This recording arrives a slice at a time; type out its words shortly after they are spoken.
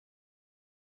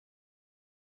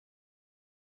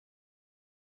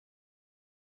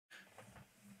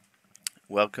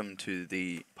Welcome to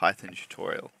the Python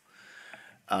tutorial.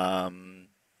 Python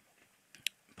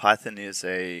is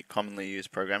a commonly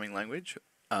used programming language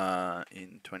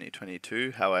in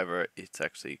 2022. However, it's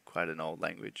actually quite an old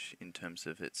language in terms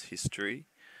of its history.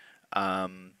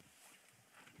 We're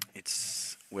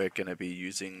going to be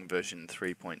using version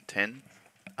 3.10,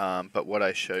 but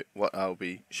what I'll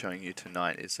be showing you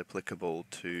tonight is applicable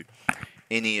to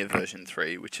any of version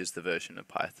 3, which is the version of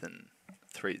Python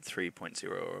 3.0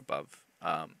 or above,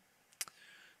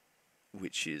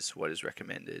 which is what is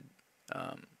recommended.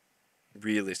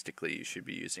 Realistically, you should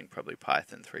be using probably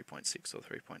Python 3.6 or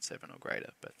 3.7 or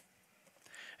greater, but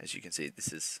as you can see,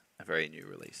 this is a very new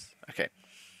release. Okay,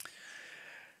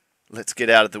 let's get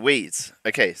out of the weeds.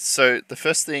 Okay, so the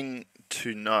first thing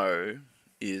to know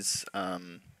is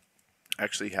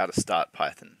actually how to start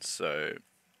Python. So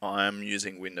I'm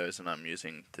using Windows and I'm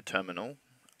using the terminal,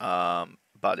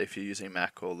 but if you're using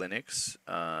Mac or Linux,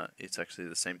 it's actually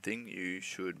the same thing. You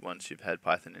should, once you've had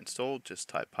Python installed, just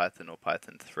type Python or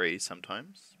Python 3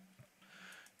 sometimes.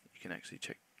 You can actually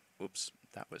check, whoops,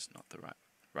 that was not the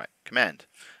right command.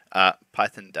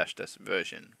 Python --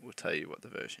 version will tell you what the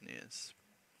version is.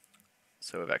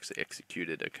 So I've actually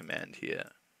executed a command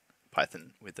here,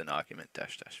 Python with an argument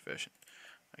 -- version.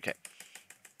 Okay.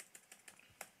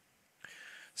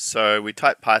 So we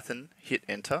type Python, hit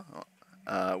enter,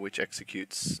 which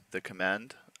executes the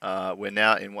command. We're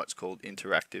now in what's called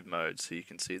interactive mode, so you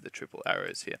can see the triple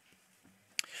arrows here.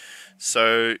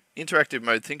 So interactive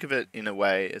mode, think of it in a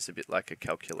way as a bit like a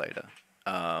calculator.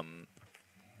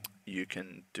 You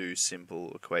can do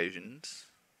simple equations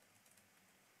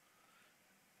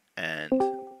and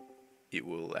it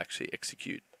will actually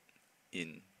execute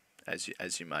in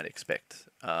as you might expect.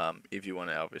 If you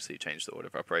want to obviously change the order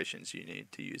of operations, you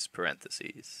need to use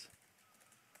parentheses.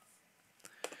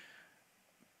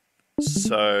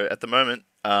 So at the moment,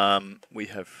 we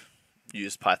have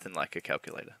used Python like a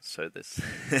calculator. So there's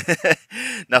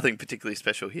nothing particularly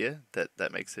special here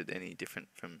that makes it any different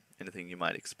from anything you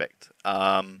might expect.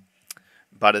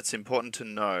 But it's important to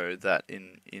know that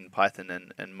in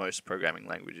Python and most programming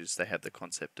languages, they have the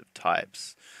concept of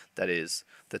types. That is,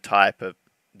 the type of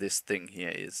this thing here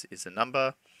is a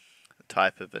number. The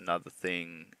type of another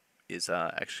thing is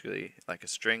actually like a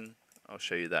string. I'll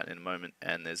show you that in a moment.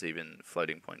 And there's even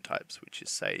floating point types, which is,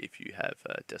 say, if you have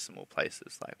decimal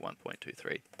places like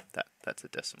 1.23, that's a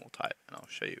decimal type, and I'll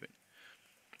show you it.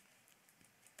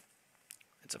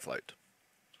 It's a float,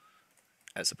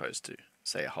 as opposed to,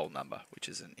 say, a whole number, which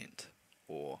is an int,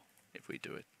 or if we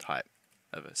do a type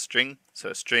of a string. So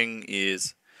a string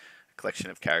is a collection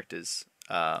of characters,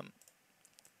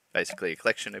 basically a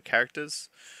collection of characters,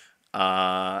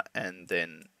 and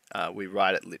then we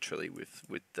write it literally with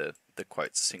the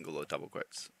quotes, single or double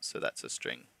quotes. So that's a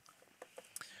string.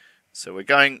 So we're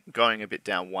going a bit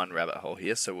down one rabbit hole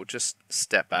here, so we'll just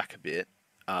step back a bit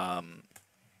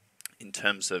in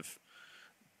terms of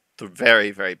the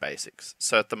very, very basics.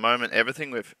 So at the moment,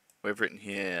 everything we've written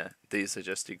here, these are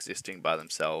just existing by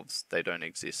themselves. They don't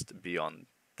exist beyond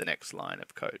the next line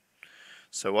of code.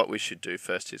 So what we should do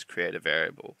first is create a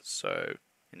variable. So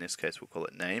in this case, we'll call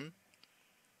it name.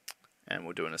 And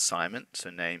we'll do an assignment, so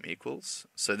name equals.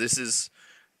 So this is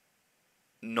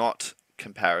not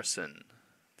comparison.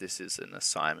 This is an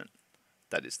assignment.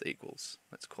 That is the equals.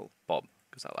 Let's call Bob,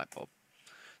 because I like Bob.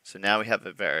 So now we have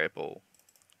a variable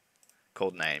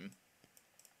called name,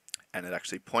 and it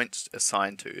actually it's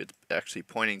actually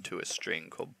pointing to a string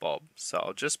called Bob. So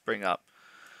I'll just bring up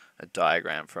a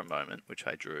diagram for a moment, which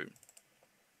I drew.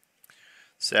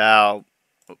 So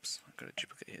oops, I've got a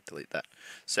duplicate here, delete that.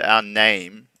 So our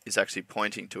name is actually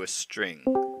pointing to a string,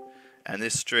 and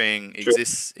this string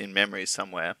exists in memory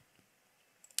somewhere.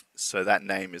 So that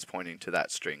name is pointing to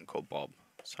that string called Bob.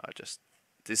 So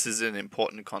this is an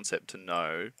important concept to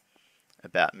know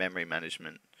about memory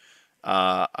management.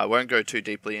 I won't go too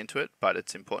deeply into it, but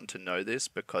it's important to know this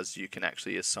because you can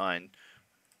actually assign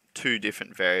two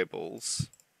different variables,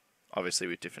 obviously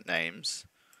with different names,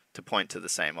 to point to the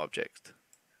same object.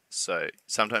 So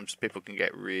sometimes people can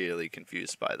get really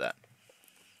confused by that.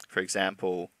 For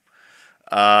example,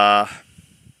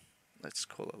 let's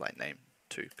call it like name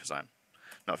 2 because I'm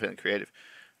not feeling creative.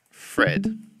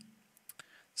 Fred.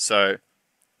 So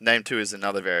name 2 is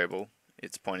another variable.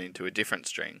 It's pointing to a different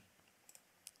string.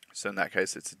 So in that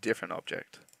case, it's a different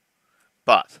object.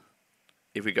 But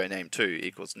if we go name 2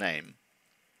 equals name,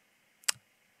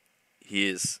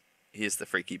 here's the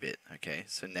freaky bit. Okay,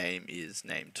 so name is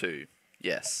name 2.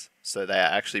 Yes, so they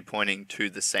are actually pointing to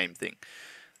the same thing.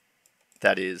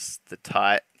 That is the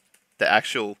type,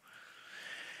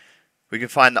 we can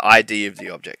find the ID of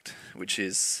the object, which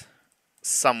is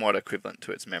somewhat equivalent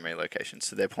to its memory location.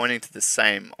 So they're pointing to the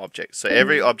same object. So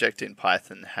every object in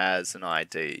Python has an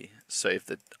ID. So if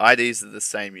the IDs are the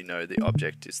same, you know the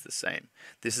object is the same.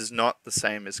 This is not the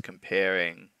same as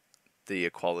comparing the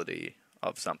equality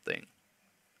of something.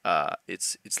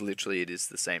 It's literally, it is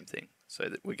the same thing. So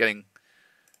that we're getting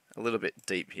a little bit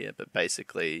deep here, but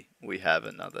basically we have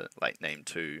another like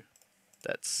name2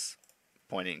 that's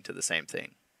pointing to the same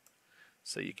thing.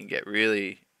 So you can get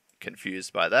really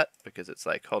confused by that because it's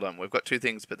like, hold on, we've got two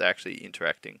things, but they're actually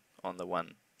interacting on the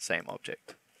one same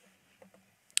object.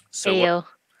 So what? Ayo.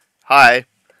 Hi.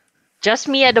 Just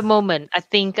me at the moment. I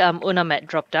think Unamet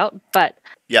dropped out, but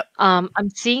Yep. I'm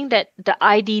seeing that the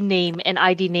ID name and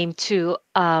ID name two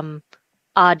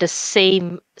are the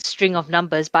same string of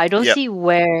numbers, but I don't Yep. see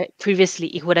where previously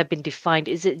it would have been defined.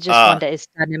 Is it just one Uh that is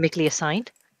dynamically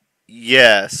assigned?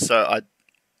 yeah. So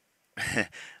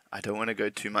I don't want to go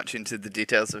too much into the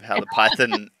details of how the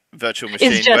Python virtual It's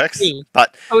machine just works, me.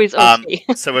 but Oh, it's okay.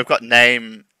 so we've got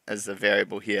name as a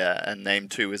variable here, and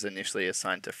name2 was initially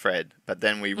assigned to Fred, but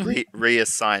then we Mhm.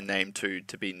 reassign name2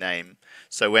 to be name.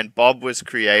 So when Bob was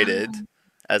created Ah,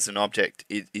 as an object,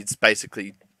 it's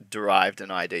basically derived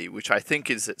an ID, which I think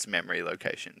is its memory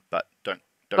location, but don't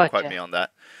quote me gotcha. on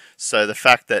that. So the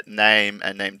fact that name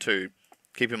and name2,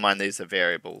 keep in mind these are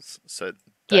variables, so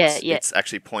Yeah, that's yeah. it's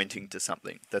actually pointing to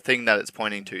something. The thing that it's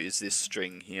pointing to is this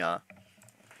string here,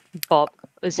 Bob.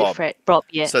 Is it Bob. Fred? Bob,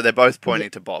 yeah. So they're both Yeah. pointing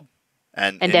to Bob,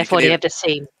 and And you can therefore they even, have the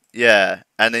same. yeah,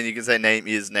 and then you can say name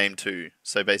is name2.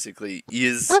 So basically,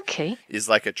 Okay. is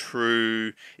like a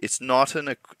true. It's not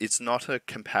a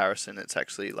comparison. It's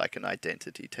actually like an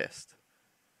identity test.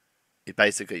 It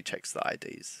basically checks the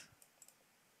IDs.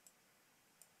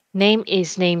 Name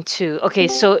is name two. Okay,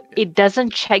 so it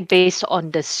doesn't check based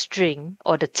on the string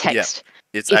or the Yeah, text.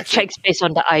 it's It actually, checks based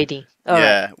on the ID. All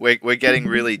right. yeah. We're getting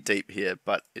really deep here,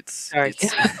 but Sorry.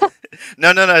 it's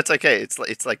no. It's okay.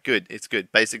 It's like good. It's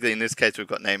good. Basically, in this case, we've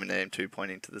got name and name2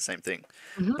 pointing to the same thing.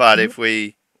 Mhm, But mhm. if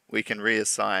we can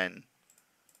reassign,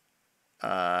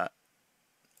 uh,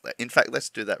 in fact, let's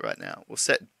do that right now. We'll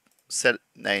set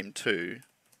name to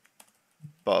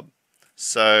Bob.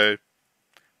 So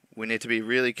we need to be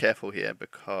really careful here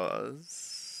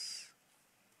because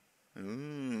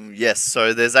yes.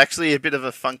 So there's actually a bit of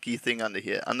a funky thing under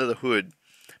here, under the hood,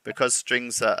 because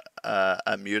strings are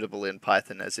mutable in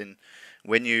Python. As in,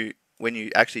 when you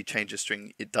actually change a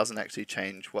string, it doesn't actually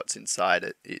change what's inside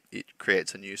it. It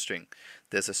creates a new string.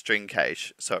 There's a string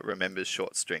cache, so it remembers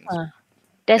short strings. Uh,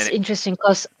 that's And it, interesting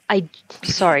because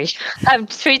sorry, I'm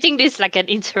treating this like an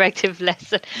interactive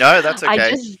lesson. no, that's I okay.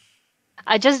 just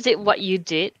I just did what you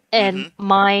did, and Mm-hmm.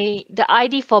 the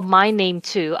ID for my name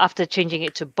too, after changing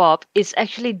it to Bob, is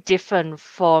actually different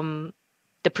from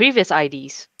the previous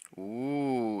IDs.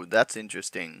 Ooh, that's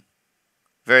interesting.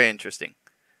 Very interesting.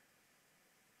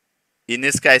 In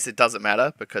this case, it doesn't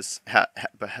matter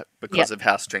Yep, because of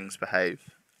how strings behave.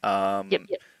 yep, Um,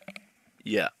 yep.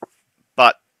 yeah,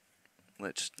 but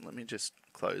let me just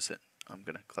close it. I'm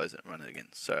gonna close it and run it again.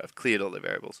 So I've cleared all the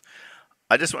variables.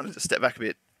 I just wanted to step back a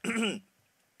bit.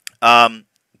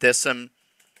 There's some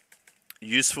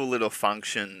useful little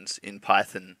functions in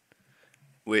Python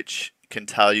which can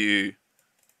tell you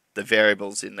the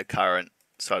variables in the current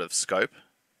sort of scope,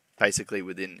 basically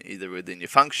within either within your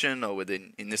function or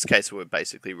within, in this case, we're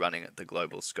basically running at the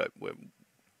global scope where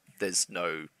there's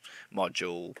no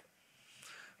module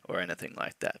or anything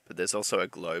like that. But there's also a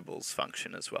globals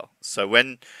function as well. So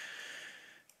when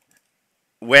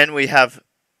we have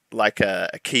like a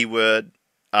keyword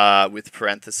with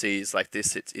parentheses like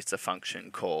this, it's a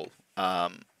function call.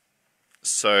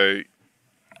 So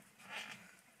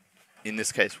in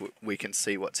this case, we can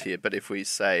see what's here. But if we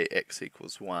say x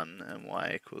equals 1 and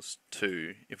y equals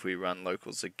 2, if we run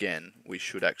locals again, we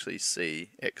should actually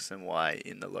see x and y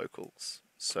in the locals.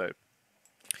 So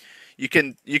you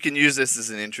can use this as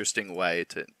an interesting way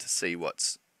to see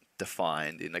what's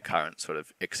defined in the current sort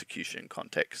of execution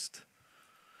context.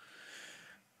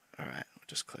 All right, I'll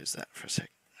just close that for a sec.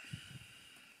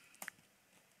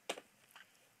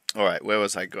 All right, where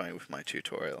was I going with my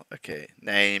tutorial? Okay,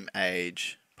 name,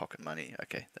 age, pocket money.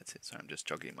 Okay, that's it. So I'm just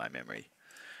jogging my memory.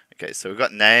 Okay, so we've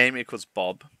got name equals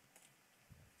Bob.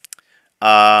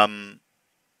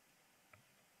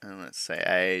 And let's say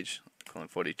age, calling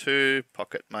 42.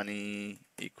 Pocket money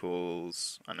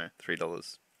equals, I don't know,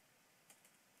 $3.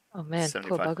 Oh man,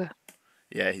 poor 75. bugger.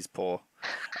 Yeah, he's poor.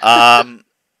 Um,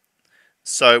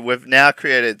 so we've now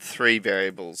created three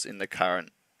variables in the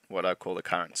current, what I call the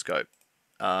current scope.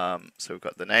 So we've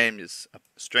got the name is a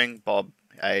string, Bob,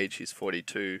 age, he's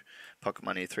 42, pocket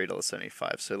money,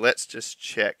 $3.75. So let's just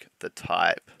check the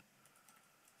type.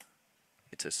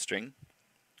 It's a string.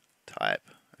 type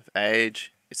of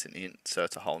age. It's an int, so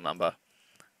it's a whole number.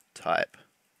 Type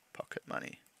pocket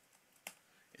money.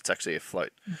 It's actually a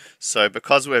float. So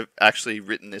because we've actually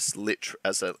written this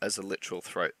as a literal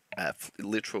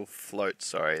literal float,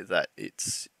 sorry, that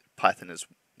it's Python has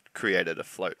created a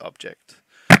float object.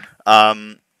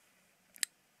 Um,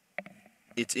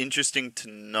 it's interesting to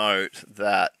note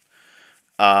that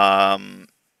um,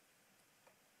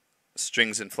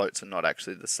 strings and floats are not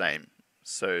actually the same.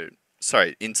 So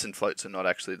sorry, ints and floats are not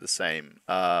actually the same.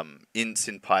 Ints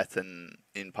in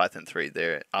Python 3,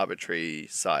 they're arbitrary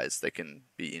size. They can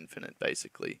be infinite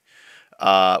basically.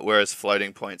 Whereas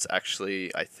floating points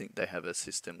actually, I think they have a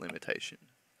system limitation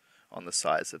on the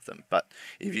size of them. But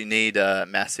if you need a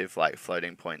massive like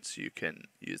floating points, you can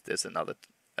use. There's another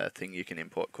thing you can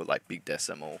import called like big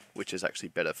decimal, which is actually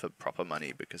better for proper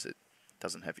money because it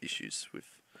doesn't have issues with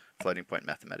floating point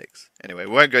mathematics. Anyway,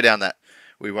 we won't go down that.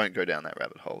 We won't go down that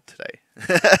rabbit hole today.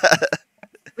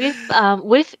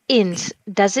 With int,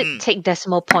 does it Mm, take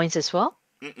decimal points as well?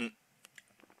 mm-mm.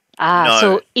 Ah, No,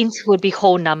 so int would be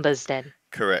whole numbers then.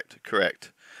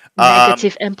 correct. Um,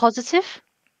 Negative and positive?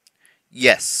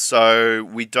 yes, so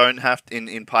we don't have to,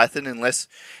 in Python unless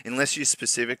you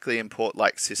specifically import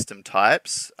like system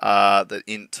types. The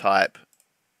int type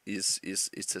is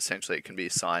it's essentially it can be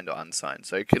signed or unsigned,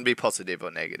 so it can be positive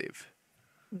or negative.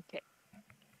 Okay.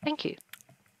 Thank you.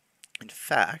 In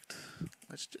fact,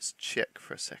 let's just check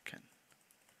for a second.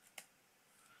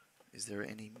 Is there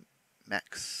any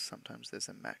max? Sometimes there's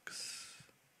a max.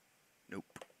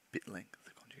 Nope. Bit length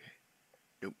conjugate.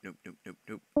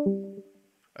 Nope.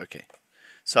 Okay.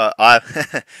 So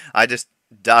I I just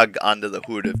dug under the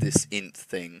hood of this int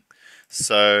thing.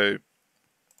 So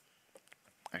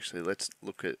actually let's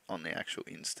look at on the actual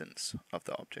instance of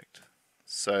the object.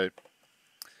 So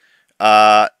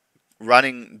uh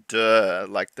running dir,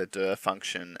 like the dir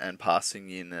function, and passing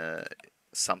in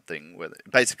something with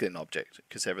basically an object,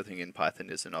 because everything in Python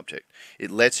is an object.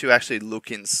 It lets you actually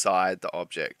look inside the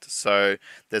object. So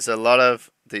there's a lot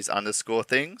of these underscore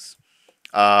things.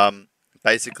 Um,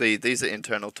 Basically, these are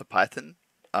internal to Python,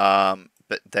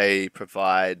 but they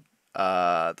provide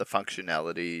the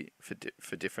functionality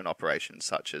for different operations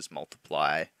such as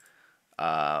multiply,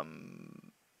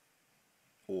 um,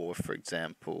 or for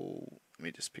example, let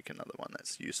me just pick another one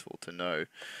that's useful to know.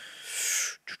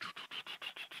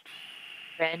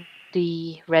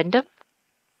 The random,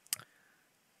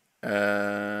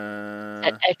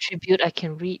 that Uh, attribute I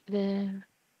can read there.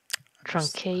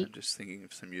 Truncate. I'm just thinking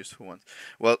of some useful ones.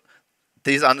 Well,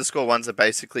 these underscore ones are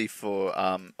basically for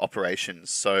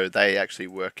operations, so they actually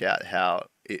work out how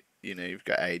it. You know, you've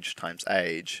got age times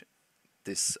age.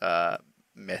 This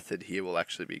method here will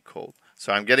actually be called.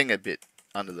 So I'm getting a bit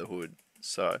under the hood.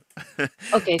 So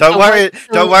Okay, don't so what? worry,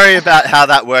 don't So worry about how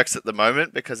that works at the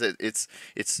moment because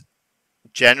it's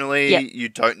yeah. generally you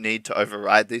don't need to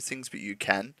override these things, but you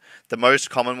can. The most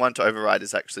common one to override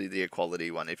is actually the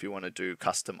equality one. If you want to do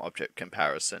custom object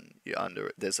comparison,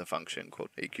 there's a function called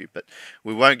EQ, but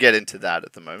we won't get into that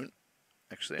at the moment.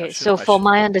 Actually, Okay, so I for should.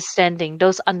 my understanding,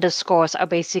 those underscores are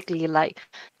basically like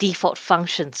default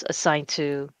functions assigned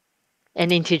to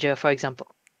an integer, for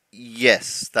example.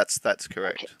 Yes, that's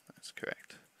Okay, correct. That's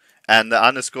correct. And the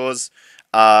underscores,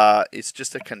 it's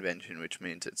just a convention, which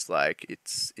means it's like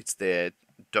it's there.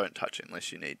 Don't touch it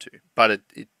unless you need to. But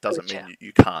it doesn't mean gotcha.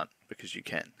 you can't because you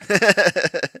can.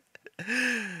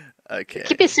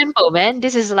 Keep Okay. it simple, man.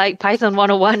 This is like Python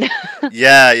 101.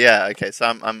 Yeah. Okay. So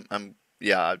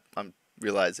I'm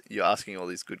realize you're asking all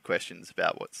these good questions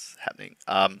about what's happening.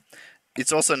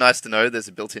 It's also nice to know there's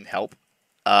a built-in help.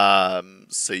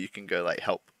 So you can go like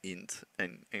help int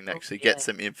and Oh, actually get yeah.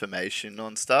 some information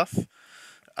on stuff.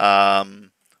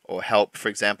 Or help, for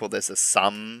example, there's a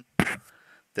sum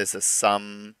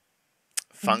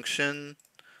Mm. function.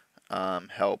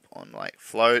 Help on like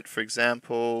float, for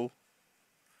example.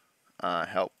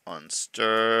 Help on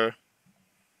stir.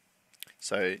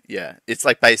 So yeah, it's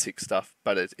like basic stuff,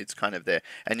 but it's kind of there.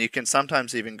 And you can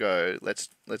sometimes even go. Let's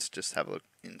just have a look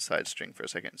inside string for a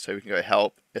second. So we can go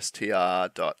help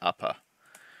str.upper,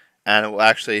 and it will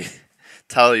actually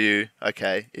tell you.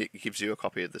 Okay, it gives you a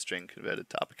copy of the string converted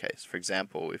to uppercase. For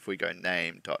example, if we go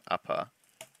name.upper,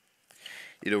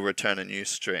 it'll return a new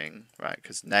string, right?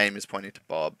 Because name is pointing to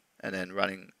Bob, and then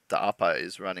running the upper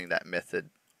is running that method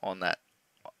on that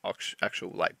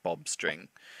actual like Bob string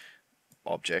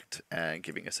object and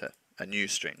giving us a new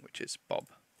string, which is Bob.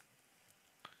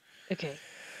 Okay.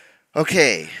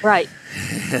 Okay. Right.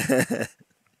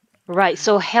 Right.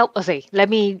 So help. Okay. Let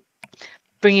me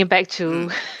bring it back to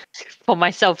Mm, for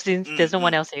myself since mm, there's no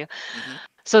one mm, else here. mm-hmm.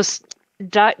 So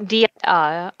dir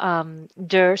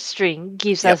dir string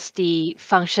gives Yep. us the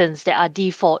functions that are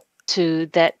default to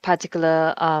that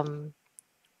particular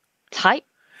type,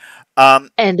 Um,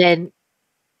 and then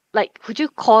like, would you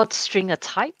call string a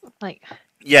type? Like,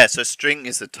 yeah, so string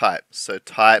is a type. So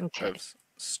type okay, of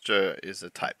str is a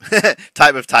type.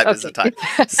 Type of type is a okay,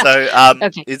 type. So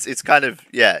okay, it's kind of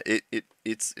yeah,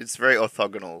 it's very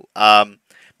orthogonal.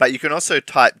 But you can also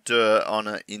type dir on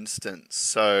an instance.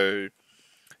 So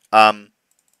um,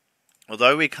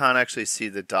 although we can't actually see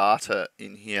the data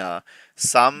in here,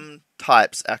 some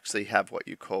types actually have what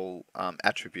you call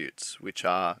attributes, which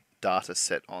are data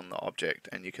set on the object,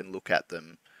 and you can look at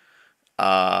them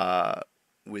uh,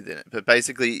 within it. But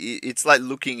basically, it's like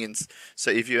looking in.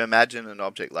 So if you imagine an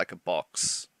object like a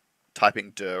box,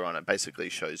 typing dir on it basically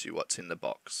shows you what's in the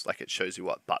box. Like it shows you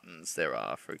what buttons there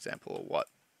are, for example, or what.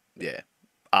 Yeah.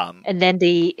 Um. and then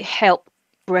the help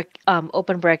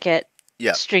open bracket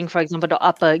Yeah. string, for example, the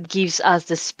upper gives us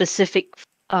the specific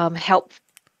help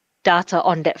data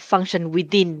on that function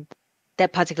within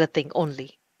that particular thing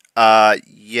only.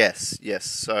 Yes. Yes.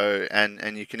 So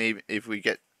and you can even if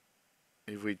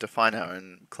we define our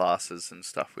own classes and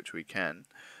stuff, which we can.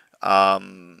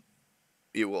 Um.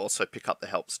 It will also pick up the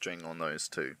help string on those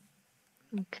too,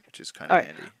 Okay. which is kind All of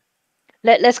right. handy.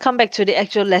 Let's come back to the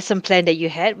actual lesson plan that you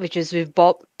had, which is with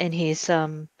Bob and his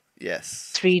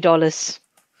Yes. $3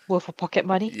 worth of pocket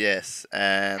money. Yes,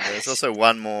 and there's also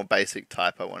one more basic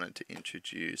type I wanted to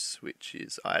introduce, which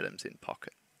is items in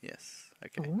pocket. Yes,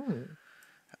 okay. Mm.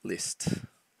 List.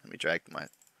 Let me drag my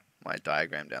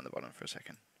diagram down the bottom for a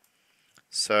second.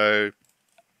 So,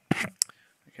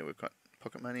 okay, we've got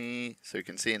pocket money. So you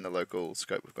can see in the local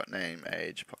scope we've got name,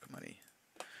 age, pocket money.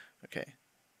 Okay.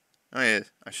 Oh yeah,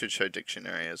 I should show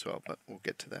dictionary as well, but we'll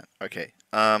get to that. Okay.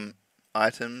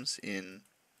 Items in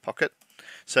pocket.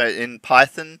 So in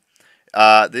Python,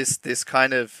 this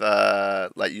kind of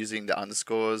like using the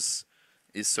underscores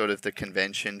is sort of the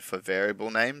convention for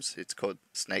variable names. It's called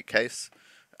snake case.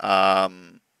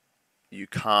 Um, you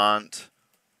can't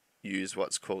use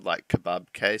what's called like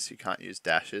kebab case. You can't use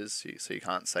dashes, so you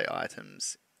can't say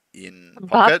items in Bob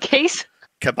pocket. case.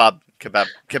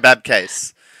 Kebab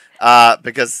case,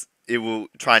 because it will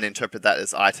try and interpret that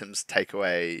as items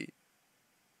takeaway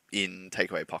in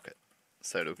takeaway pocket.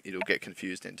 So it'll get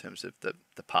confused in terms of the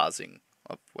parsing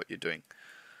of what you're doing.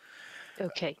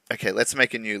 Okay. Okay, let's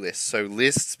make a new list. So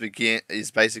lists begin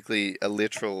is basically a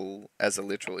literal, as a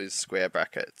literal is square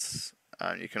brackets.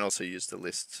 You can also use the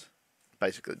list,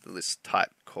 basically the list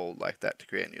type called like that to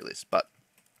create a new list. But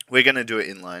we're going to do it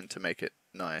inline to make it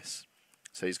nice.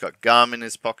 So he's got gum in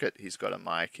his pocket. He's got a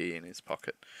Mikey in his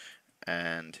pocket,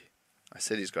 and I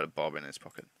said he's got a Bob in his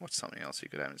pocket. What's something else he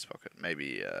could have in his pocket?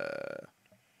 Maybe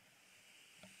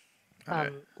I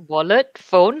don't know. Wallet,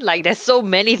 phone, like there's so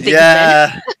many things,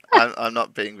 man. Yeah, I'm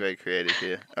not being very creative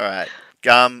here. All right,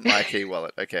 gum, my key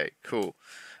wallet. Okay, cool.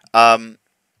 Um,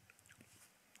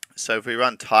 so if we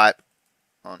run type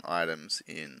on items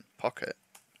in pocket,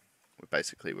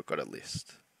 we've got a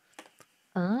list.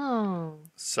 Oh.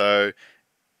 So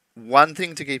one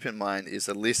thing to keep in mind is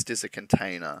a list is a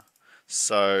container.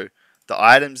 So the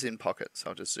items in pocket. So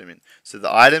I'll just zoom in. So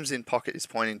the items in pocket is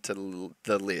pointing to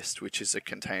the list, which is a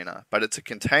container, but it's a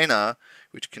container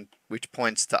which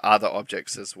points to other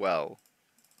objects as well.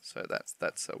 So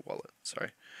that's a wallet.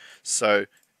 Sorry. So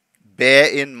bear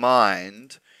in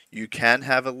mind you can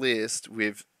have a list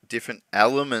with different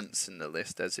elements in the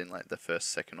list, as in like the first,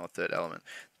 second, or third element.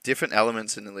 Different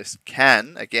elements in the list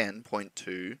can again point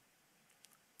to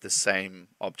the same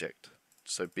object.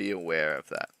 So be aware of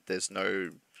that. There's no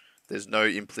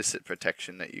implicit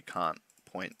protection that you can't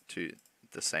point to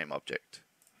the same object.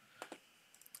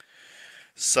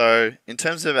 So in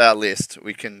terms of our list,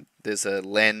 there's a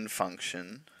len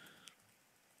function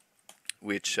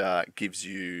which gives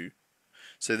you.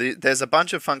 So there's a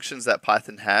bunch of functions that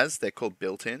Python has. They're called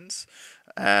built-ins,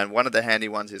 and one of the handy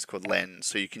ones is called len.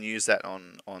 So you can use that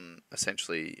on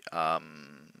essentially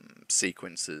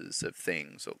sequences of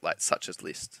things, or like such as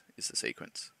list is a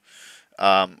sequence,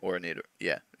 or an iter.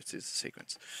 Yeah, it is a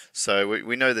sequence. So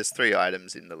we know there's 3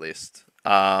 items in the list.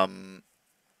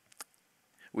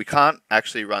 We can't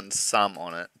actually run sum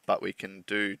on it, but we can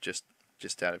do just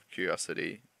out of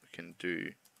curiosity,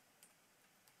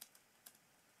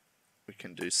 we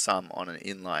can do sum on an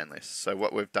inline list. So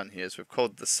what we've done here is we've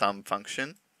called the sum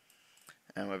function,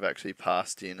 and we've actually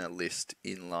passed in a list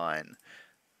inline.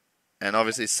 And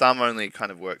obviously sum only kind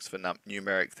of works for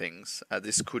numeric things.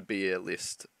 This could be a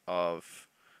list of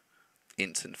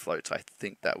ints and floats. I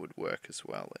think that would work as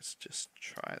well. Let's just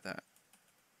try that.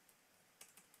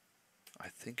 I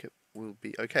think it will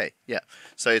be okay. Yeah.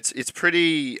 So it's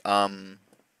pretty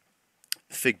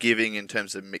forgiving in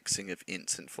terms of mixing of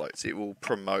ints and floats. It will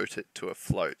promote it to a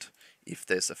float if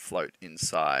there's a float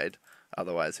inside.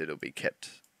 Otherwise, it'll be kept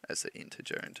as an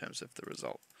integer in terms of the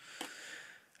result.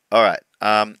 All right.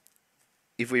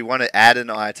 If we want to add an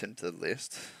item to the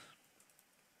list,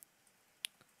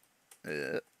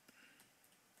 all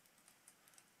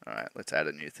right, let's add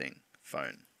a new thing.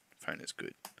 Phone. Phone is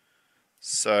good.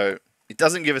 So it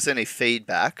doesn't give us any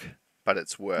feedback, but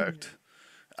it's worked.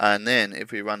 And then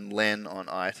if we run len on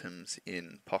items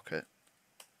in Pocket,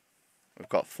 we've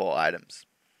got 4 items.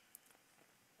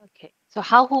 Okay. So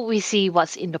how would we see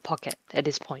what's in the pocket at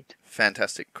this point?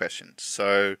 Fantastic question.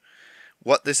 So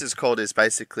what this is called is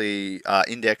basically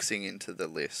indexing into the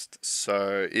list.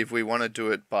 So if we want to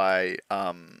do it by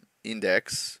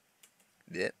index,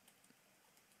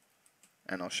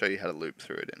 and I'll show you how to loop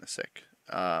through it in a sec.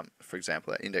 For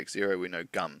example, at index 0, we know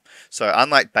gum. So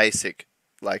unlike basic,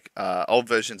 like old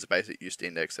versions of basic used to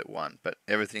index at 1, but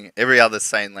every other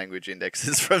sane language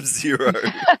indexes from 0.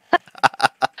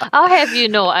 I'll have you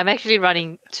know, I'm actually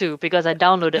running 2 because I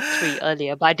downloaded 3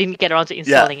 earlier, but I didn't get around to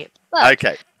installing it. But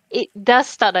Okay. it does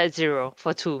start at 0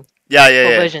 for 2. Yeah.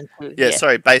 Version 2. Yeah,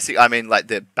 sorry, basic. I mean, like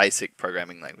the basic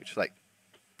programming language, like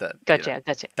Gotcha.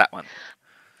 that one.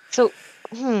 So,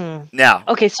 Now,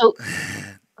 okay, so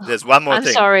there's one more I'm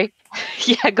thing. sorry.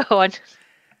 Yeah, go on.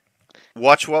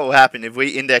 Watch what will happen if we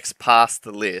index past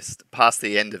the list, past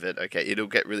the end of it. Okay, it'll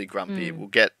get really grumpy. We'll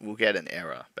get an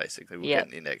error basically. We'll get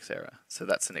an index error. So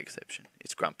that's an exception.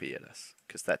 It's grumpy at us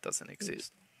because that doesn't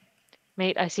exist.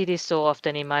 Mate, I see this so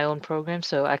often in my own program,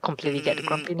 so I completely get the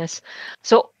grumpiness.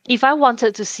 So if I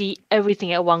wanted to see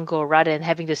everything at one go rather than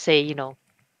having to say,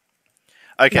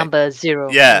 Okay. number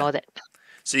 0 Yeah. and all that.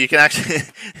 So you can actually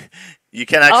you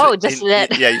can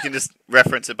just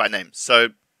reference it by name. So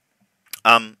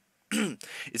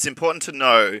it's important to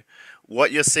know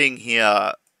what you're seeing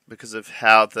here because of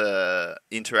how the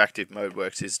interactive mode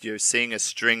works is you're seeing a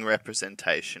string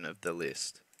representation of the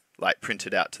list, like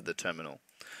printed out to the terminal.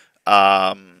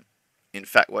 In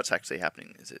fact, what's actually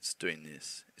happening is it's doing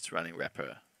this. It's running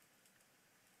wrapper.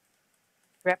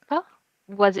 Wrapper?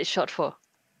 What's it short for?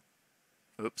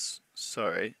 Oops,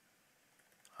 sorry.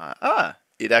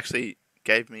 It actually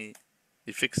gave me.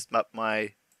 It fixed up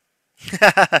my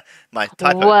my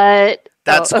typo. What?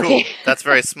 That's okay. cool. That's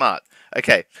very smart.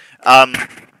 Okay.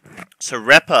 So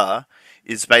wrapper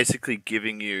is basically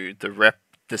giving you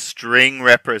the string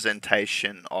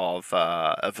representation of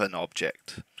an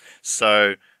object.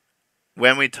 So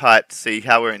when we type, see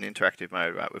how we're in interactive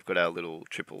mode, right? We've got our little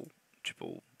triple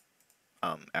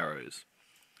arrows.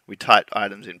 We typed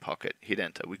items in Pocket, hit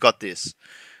enter. We got this.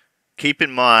 Keep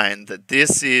in mind that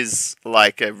this is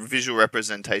like a visual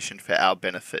representation for our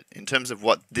benefit. In terms of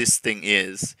what this thing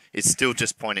is, it's still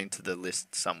just pointing to the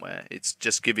list somewhere. It's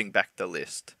just giving back the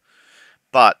list.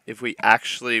 But if we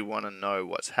actually want to know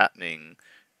what's happening,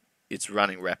 it's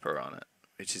running wrapper on it,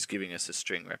 which is giving us a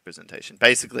string representation.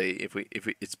 Basically,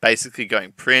 it's basically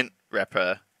going print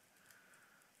wrapper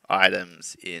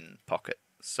items in Pocket.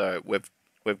 So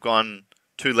we've gone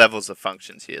 2 levels of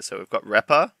functions here. So we've got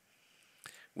wrapper,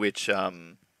 which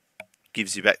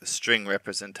gives you back the string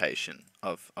representation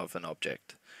of an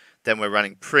object. Then we're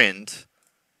running print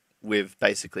with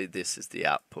basically this as the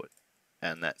output,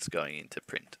 and that's going into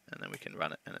print, and then we can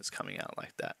run it and it's coming out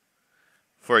like that.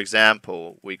 For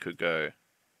example, we could go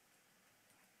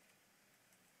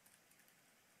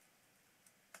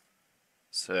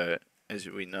so as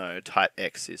we know, type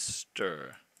X is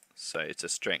stir, so it's a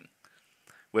string.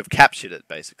 We've captured it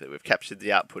basically. We've captured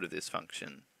the output of this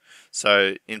function.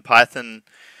 So in Python,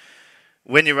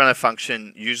 when you run a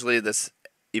function, usually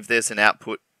if there's an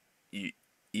output,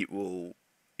 it will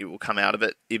come out of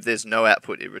it. If there's no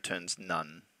output, it returns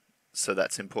none. So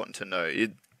that's important to know.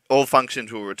 All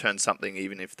functions will return something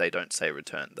even if they don't say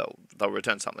return. They'll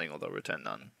return something or they'll return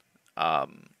none.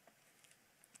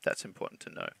 That's important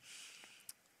to know.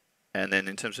 And then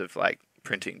in terms of like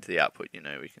printing to the output,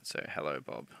 we can say hello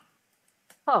Bob.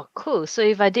 Oh, cool. So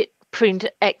if I did print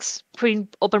X,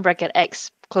 print open bracket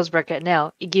X, close bracket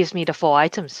now, it gives me the 4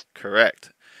 items.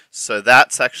 Correct. So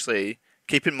that's actually,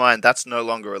 keep in mind, that's no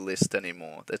longer a list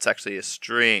anymore. It's actually a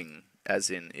string, as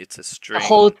in it's a string. The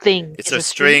whole thing It's is a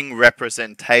string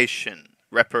representation.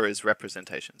 Repr is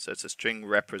representation. So it's a string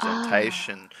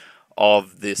representation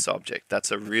of this object.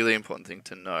 That's a really important thing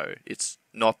to know. It's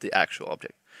not the actual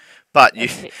object. But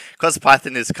because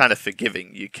Python is kind of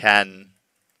forgiving, you can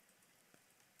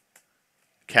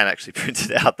actually print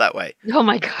it out that way. Oh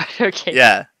my god, okay.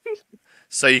 Yeah.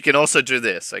 So you can also do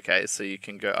this, okay? So you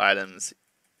can go items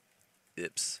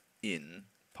in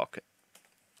Pocket,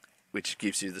 which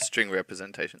gives you the string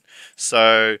representation.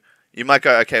 So You might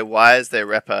go, okay, why is there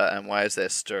repr and why is there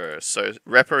stir? So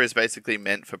repr is basically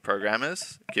meant for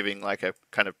programmers, giving like a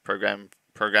kind of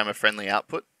programmer friendly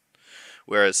output,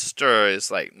 whereas stir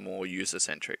is like more user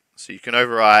centric. So you can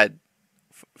override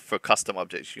for custom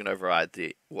objects. You can override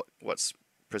the what's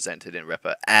presented in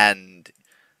repr and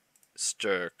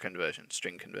stir conversion,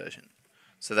 string conversion.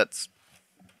 So that's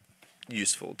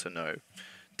useful to know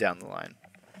down the line.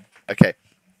 Okay.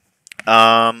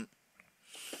 Um,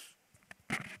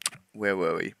 where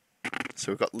were we?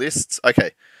 So we've got lists.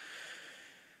 Okay.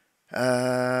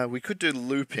 We could do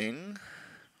looping.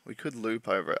 We could loop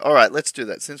over it. All right, let's do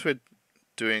that. Since we're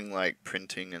doing like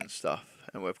printing and stuff,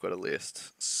 and we've got a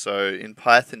list. So in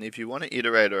Python, if you want to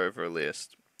iterate over a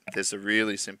list, there's a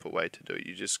really simple way to do it.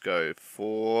 You just go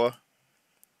for,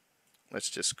 let's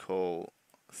just call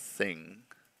thing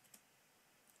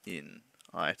in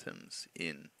items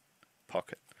in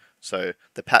pocket. So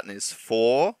the pattern is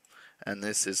for, and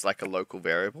this is like a local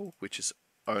variable, which is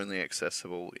only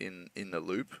accessible in the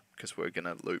loop, because we're going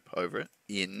to loop over it,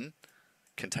 in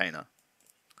container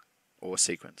or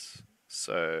sequence.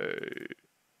 So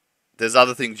there's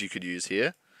other things you could use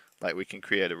here, like we can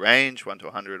create a range, 1 to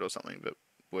 100 or something,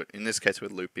 but in this case we're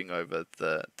looping over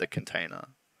the container.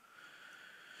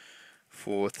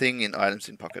 For thing in items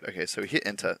in pocket. Okay, so we hit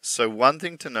enter. So one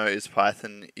thing to know is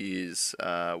Python is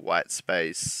white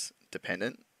space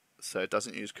dependent, so it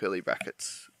doesn't use curly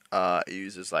brackets. It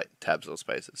uses like tabs or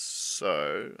spaces.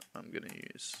 So I'm going to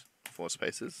use 4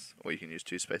 spaces, or you can use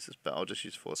 2 spaces, but I'll just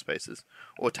use 4 spaces,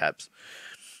 or tabs.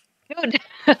 Good.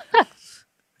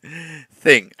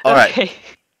 Thing. All right. Okay.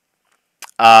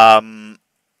 I'm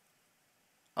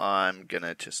going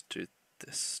to just do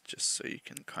this just so you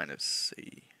can kind of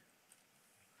see.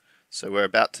 So we're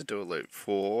about to do a loop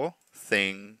for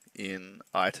thing in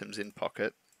items in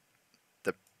pocket.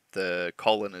 The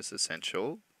colon is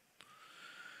essential.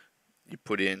 You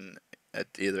put in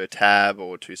either a tab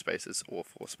or 2 spaces or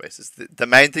 4 spaces. The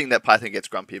main thing that Python gets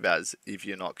grumpy about is if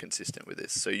you're not consistent with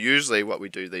this. So usually what we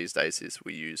do these days is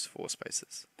we use 4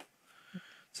 spaces.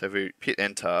 So if we hit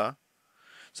enter,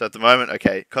 so at the moment,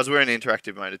 okay, because we're in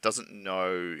interactive mode, it doesn't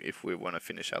know if we want to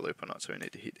finish our loop or not, so we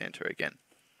need to hit enter again.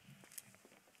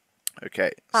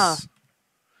 Okay. Ah,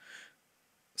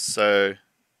 So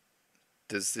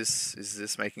is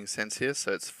this making sense here?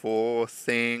 So it's for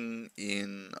thing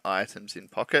in items in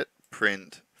pocket,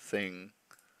 print thing.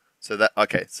 So that,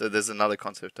 okay, so there's another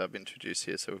concept I've introduced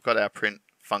here. So we've got our print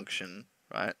function,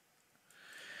 right?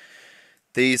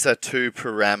 These are 2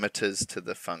 parameters to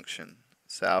the function.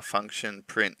 So our function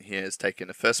print here is taking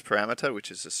the first parameter,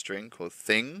 which is a string called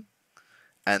thing,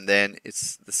 and then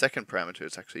it's the second parameter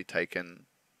is actually taking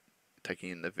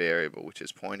in the variable, which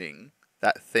is pointing,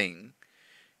 that thing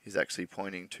is actually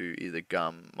pointing to either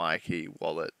gum, Mikey,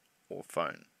 wallet, or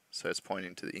phone. So it's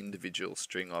pointing to the individual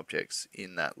string objects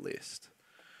in that list.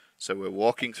 So we're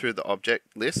walking through the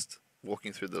list,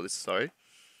 sorry,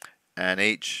 and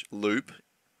each loop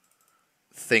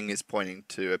thing is pointing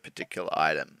to a particular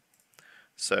item.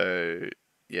 So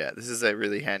yeah, this is a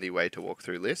really handy way to walk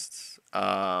through lists.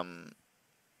 There's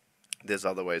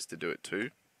other ways to do it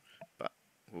too, but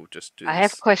we'll just do I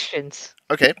have this. questions.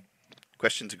 Okay,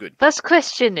 questions are good. First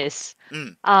question is,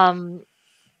 Mm. um,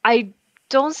 I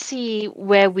don't see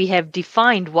where we have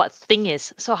defined what thing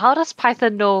is. So how does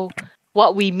Python know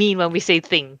what we mean when we say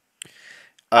thing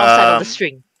outside of the Um,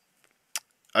 string?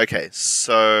 okay,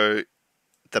 so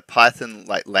the Python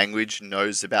like language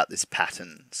knows about this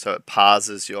pattern, so it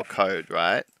parses your code,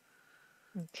 right?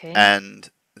 Okay.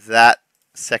 And that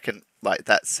second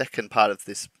part of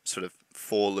this sort of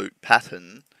for loop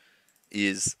pattern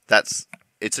it's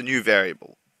a new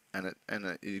variable, and it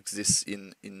exists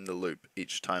in the loop.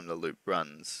 Each time the loop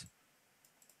runs,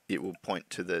 it will point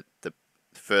to the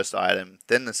first item,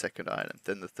 then the second item,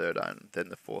 then the third item, then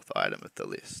the fourth item of the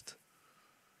list.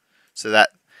 So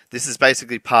that this is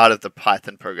basically part of the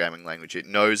Python programming language. It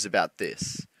knows about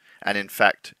this, and in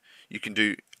fact, you can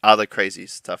do other crazy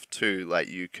stuff too. Like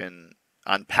you can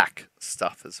unpack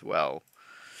stuff as well.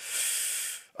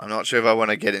 I'm not sure if I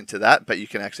want to get into that, but you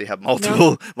can actually have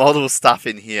No. multiple stuff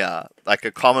in here. Like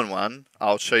a common one,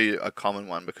 I'll show you a common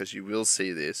one because you will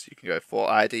see this. You can go for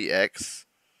IDX.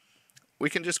 We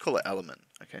can just call it element,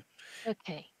 okay?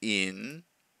 Okay. In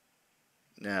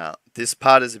now, this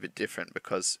part is a bit different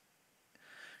because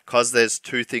there's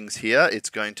 2 things here. It's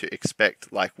going to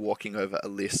expect like walking over a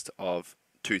list of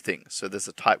 2 things. So there's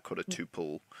a type called a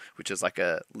tuple, which is like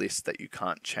a list that you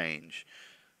can't change.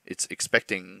 It's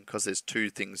expecting, because there's 2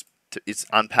 things, it's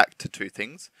unpacked to 2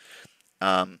 things.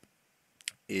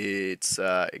 It's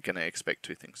going to expect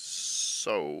 2 things.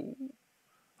 So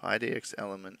IDX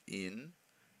element in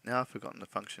Now I've forgotten the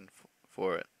function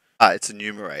for it. Ah, it's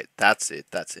enumerate. That's it.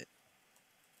 That's it.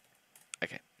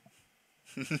 Okay.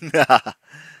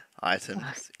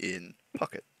 Items in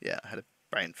pocket. Yeah, I had a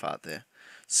brain fart there.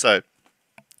 So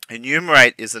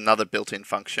enumerate is another built-in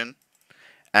function,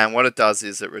 and what it does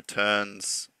is it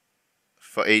returns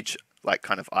for each like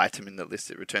kind of item in the list,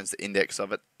 it returns the index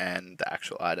of it and the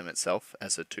actual item itself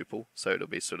as a tuple. So it'll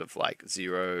be sort of like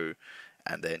 0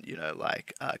 and then,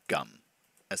 like gum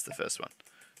as the first one.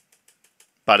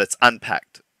 But it's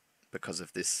unpacked because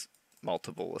of this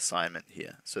multiple assignment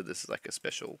here. So this is like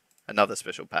another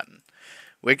special pattern.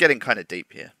 We're getting kind of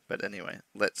deep here, but anyway,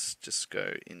 let's just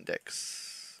go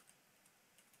index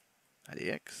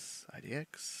IDX,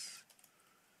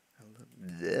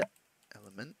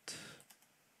 element.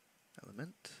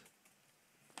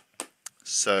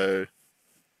 So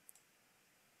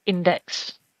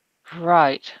Index.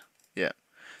 Right. yeah,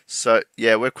 so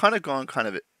yeah, we've kind of gone kind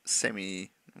of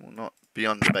well, not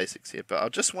beyond the basics here, but I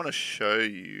just want to show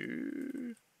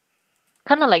you.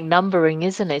 Kind of like numbering,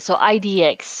 isn't it? So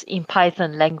IDX in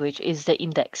Python language is the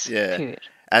index, Yeah, period.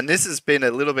 and this has been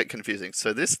a little bit confusing.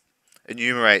 So this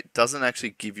enumerate doesn't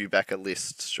actually give you back a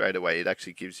list straight away. It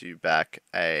actually gives you back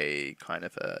a kind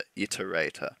of a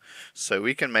iterator. So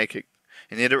we can make it.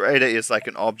 An iterator is like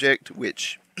an object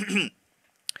which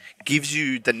gives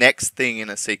you the next thing in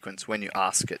a sequence when you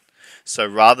ask it. So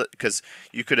rather, because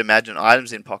you could imagine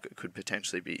items in Pocket could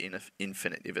potentially be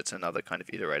infinite if it's another kind of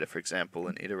iterator. For example,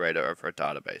 an iterator over a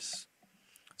database.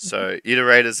 So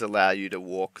iterators allow you to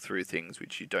walk through things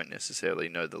which you don't necessarily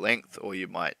know the length, or you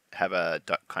might have a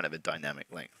kind of a dynamic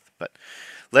length. But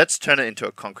let's turn it into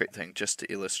a concrete thing just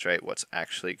to illustrate what's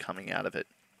actually coming out of it.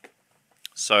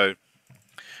 So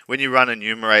when you run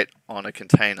enumerate on a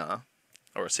container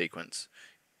or a sequence,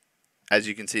 as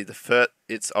you can see,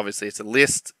 it's a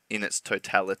list in its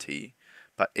totality,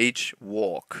 but each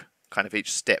walk, kind of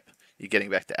each step, you're getting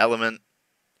back the element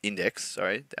index,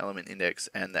 the element index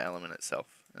and the element itself,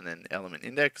 and then element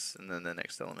index, and then the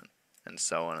next element, and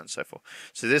so on and so forth.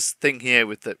 So this thing here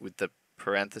with the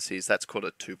parentheses, that's called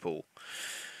a tuple.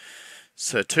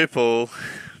 So tuple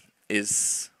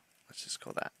is, let's just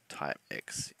call that type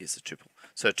X is a tuple.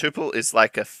 So a tuple is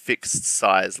like a fixed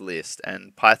size list,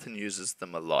 and Python uses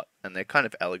them a lot, and they're kind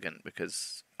of elegant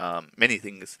because many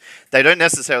things, they don't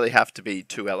necessarily have to be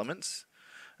 2 elements.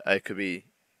 It could be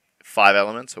 5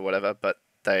 elements or whatever, but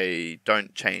they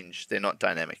don't change. They're not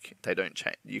dynamic. They don't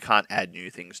change. You can't add new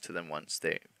things to them once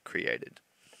they're created,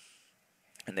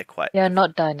 and they're quite. They are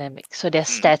not dynamic, so they're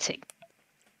Mm, static.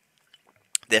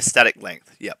 they're static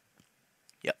length. Yep.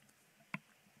 Yep.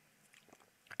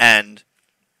 And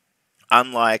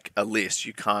unlike a list,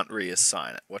 you can't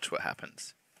reassign it. Watch what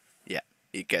happens. Yeah,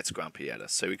 it gets grumpy at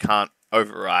us. So we can't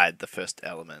override the first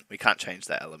element. We can't change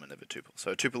that element of a tuple.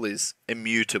 So a tuple is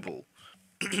immutable.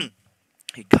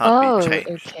 It can't be Oh,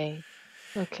 changed. okay.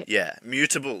 Okay. Yeah,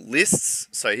 mutable lists.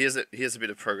 So here's a bit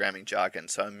of programming jargon.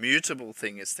 So a mutable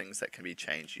thing is things that can be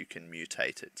changed. You can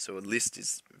mutate it. So a list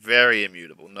is very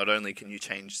immutable. Not only can you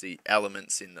change the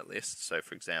elements in the list. So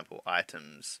for example,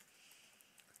 items.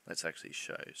 Let's actually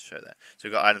show that. So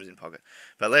we've got items in Pocket.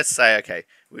 But let's say, okay,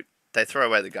 they throw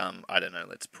away the gum. I don't know,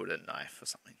 let's put a knife or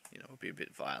something. It'll be a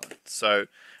bit violent. So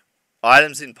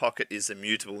items in Pocket is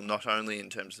immutable not only in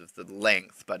terms of the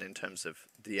length, but in terms of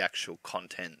the actual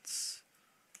contents.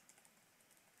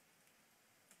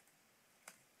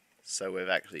 So we've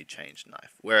actually changed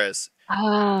knife. Whereas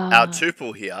our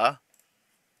tuple here,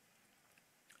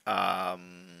 I'll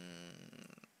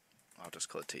just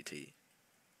call it TT.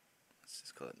 Let's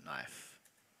just call it knife.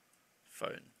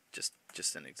 Phone.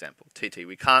 Just an example. TT.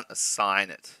 We can't assign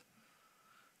it.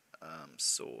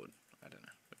 Sword. I don't know.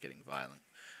 We're getting violent.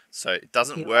 So it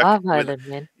doesn't You work are with. violent,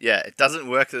 man. Yeah, it doesn't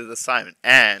work with assignment,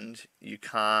 and you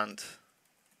can't.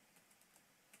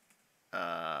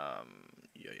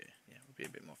 We'll be a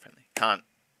bit more friendly.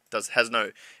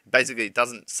 Basically it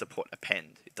doesn't support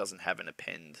append. It doesn't have an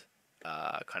append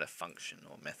kind of function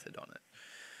or method on it.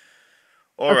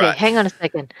 All Okay, right. hang on a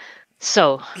second.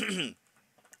 So,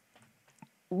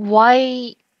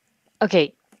 why?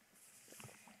 Okay,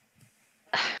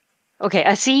 okay.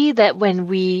 I see that when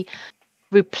we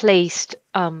replaced,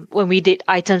 when we did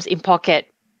items in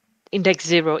Pocket, index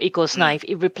 0 equals knife,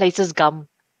 it replaces gum.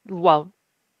 Well,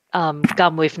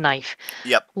 gum with knife.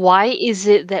 Yep. Why is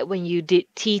it that when you did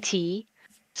TT,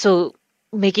 so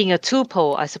making a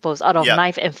tuple, I suppose, out of Yep.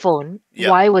 knife and phone, Yep.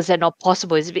 why was that not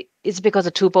possible? Is it because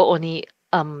a tuple only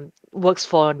works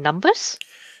for numbers?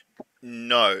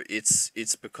 No, it's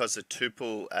because a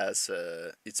tuple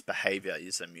its behavior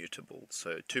is immutable.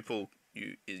 So tuple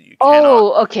you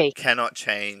Oh, okay. cannot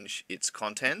change its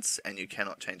contents and you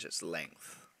cannot change its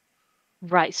length.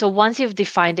 Right. So once you've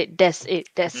defined it, that's it.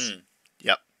 That's Mm.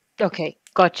 Yep. okay.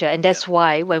 Gotcha. And Yep. that's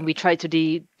why when we tried to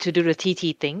do the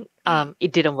TT thing, Mm.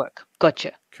 it didn't work.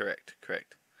 Gotcha. Correct.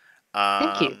 Correct.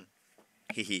 Thank you. Um,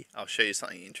 I'll show you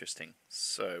something interesting.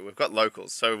 So we've got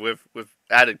locals. So we've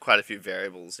added quite a few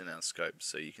variables in our scope.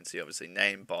 So you can see obviously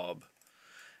name Bob,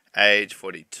 age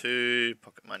 42,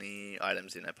 pocket money,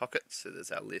 items in our pockets. So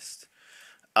there's our list.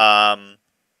 Um,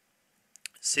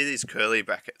 See these curly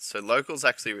brackets. So locals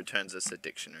actually returns us a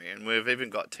dictionary, and we've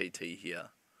even got TT here.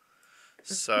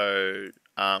 So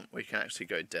we can actually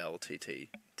go del TT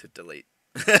to delete.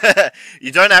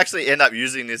 You don't actually end up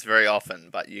using this very often,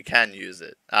 but you can use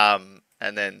it.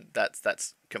 And then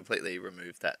that's completely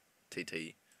removed that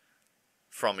TT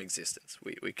from existence.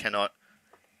 We cannot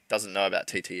doesn't know about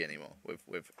TT anymore.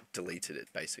 We've deleted it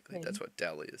basically. Okay. That's what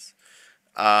del is.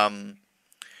 Um,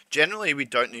 Generally, we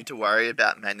don't need to worry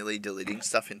about manually deleting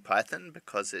stuff in Python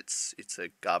because it's a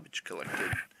garbage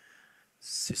collected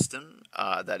system.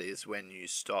 That is, when you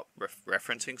stop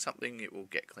referencing something, it will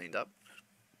get cleaned up.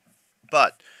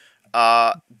 But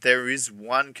there is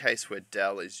one case where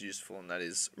del is useful, and that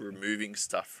is removing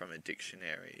stuff from a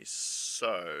dictionary.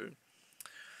 So,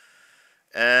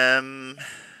 I'm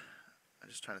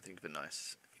just trying to think of a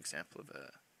nice example of a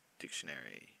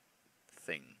dictionary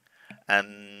thing.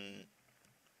 Um,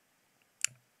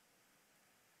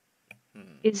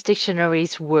 Is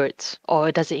dictionaries words,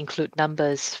 or does it include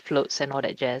numbers, floats, and all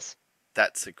that jazz?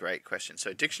 that's a great question.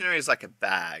 So, dictionary is like a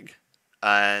bag,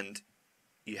 and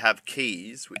you have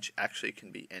keys, which actually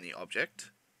can be any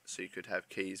object. So you could have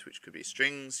keys which could be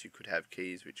strings, you could have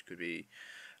keys which could be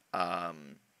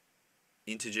um,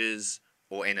 integers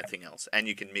or anything else, and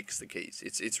you can mix the keys.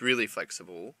 It's really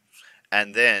flexible,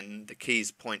 and then the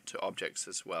keys point to objects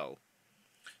as well.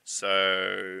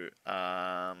 So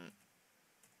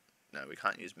no, we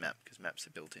can't use map because maps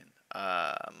are built in.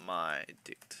 My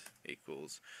dict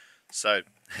equals. So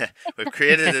we've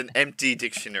created an empty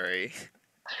dictionary.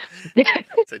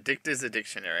 So dict is a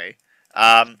dictionary.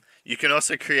 You can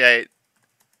also create.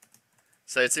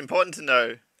 So it's important to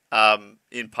know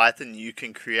in Python you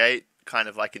can create kind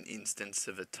of like an instance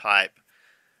of a type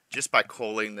just by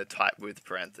calling the type with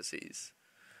parentheses.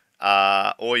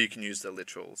 Or you can use the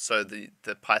literal. So the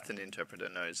Python interpreter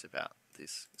knows about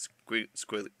this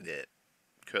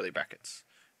curly brackets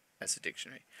as a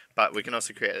dictionary. But we can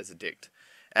also create it as a dict.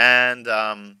 And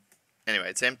anyway,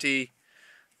 it's empty.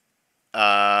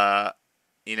 Uh,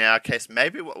 in our case,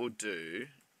 maybe what we'll do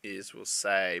is we'll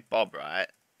say Bob, right?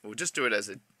 We'll just do it as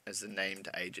a named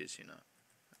ages,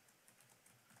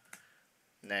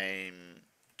 name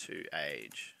to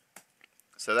age.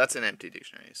 So that's an empty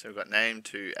dictionary. So we've got name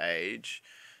to age.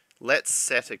 Let's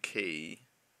set a key.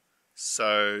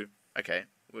 So okay,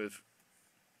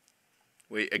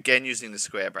 we again using the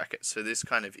square bracket. So this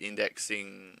kind of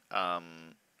indexing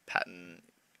pattern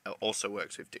also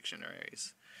works with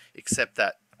dictionaries, except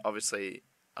that obviously,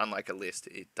 unlike a list,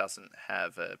 it doesn't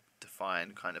have a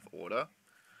defined kind of order.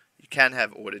 You can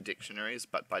have ordered dictionaries,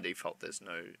 but by default there's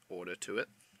no order to it.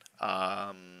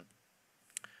 Um,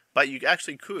 but you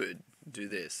actually could do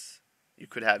this. You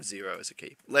could have 0 as a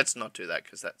key. Let's not do that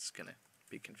because that's going to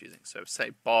be confusing. So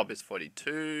say Bob is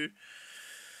 42,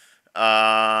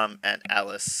 and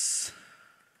Alice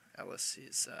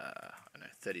is I don't know,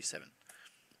 37.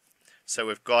 So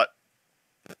we've got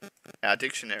our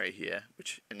dictionary here,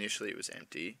 which initially was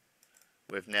empty.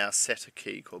 We've now set a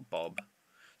key called Bob.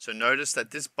 So notice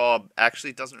that this Bob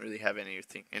actually doesn't really have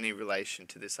any relation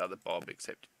to this other Bob,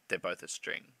 except they're both a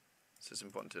string. So it's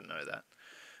important to know that.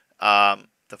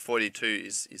 The 42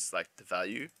 is like the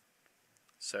value.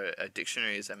 So a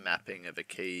dictionary is a mapping of a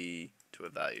key to a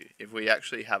value. If we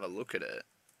actually have a look at it,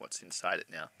 what's inside it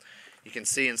now, you can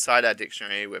see inside our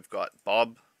dictionary we've got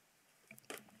Bob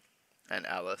and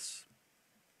Alice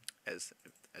as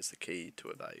the key to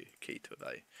a value.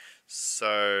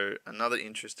 So another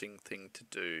interesting thing to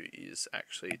do is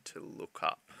actually to look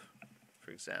up,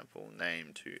 for example,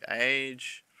 name to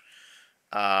age,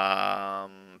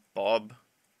 Bob,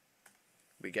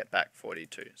 we get back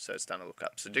 42. So it's done a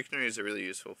lookup. So dictionaries are really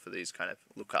useful for these kind of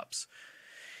lookups.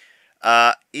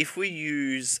 If we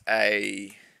use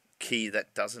a key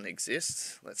that doesn't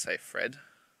exist, let's say Fred,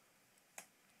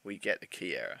 we get a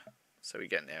key error. So we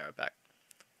get an error back.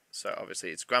 So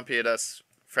obviously it's grumpy at us.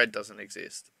 Fred doesn't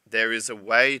exist. There is a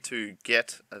way to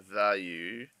get a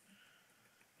value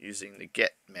using the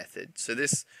get method. So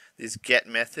this get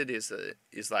method is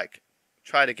like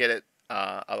try to get it,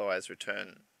 otherwise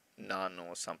return none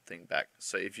or something back.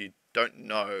 So if you don't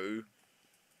know,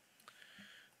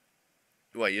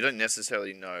 well, you don't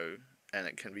necessarily know, and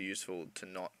it can be useful to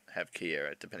not have key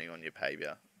error depending on your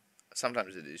behavior.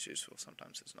 Sometimes it is useful,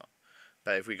 sometimes it's not.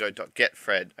 But if we go .get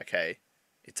Fred, okay,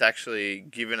 it's actually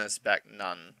given us back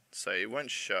none, so it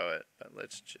won't show it. But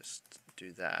let's just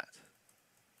do that.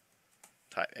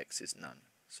 Type x is none,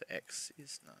 so x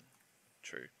is none.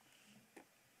 True.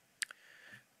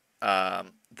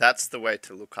 That's the way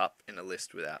to look up in a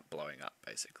list without blowing up,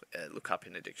 basically. Look up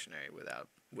in a dictionary without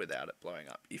it blowing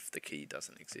up if the key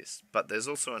doesn't exist. But there's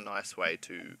also a nice way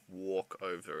to walk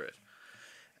over it.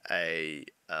 A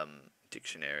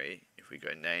dictionary, if we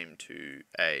go name to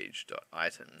age dot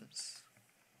items,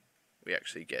 we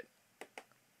actually get,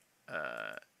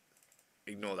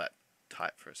 ignore that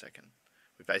type for a second.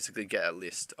 We basically get a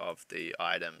list of the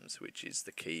items, which is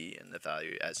the key and the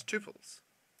value, as tuples.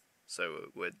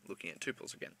 So we're looking at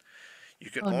tuples again. You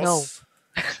can Oh no. also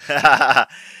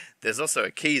there's also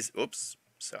a keys. Oops,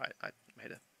 so I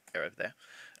made an error there.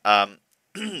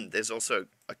 There's also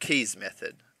a keys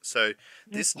method. So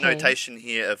this Okay. notation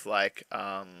here of like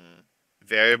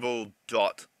variable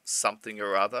dot something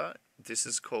or other, this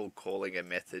is called calling a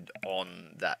method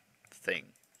on that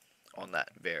thing, on that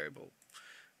variable.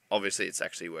 Obviously, it's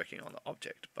actually working on the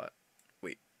object, but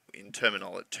we in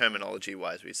terminology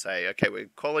wise, we say, okay, we're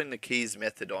calling the keys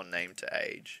method on name to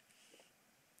age.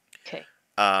 Okay.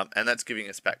 And that's giving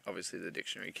us back, obviously, the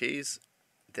dictionary keys.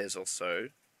 There's also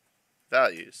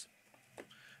values.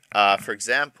 For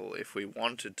example, if we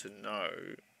wanted to know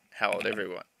how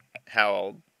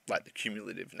old, like the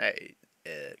cumulative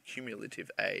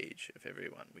age of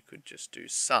everyone, we could just do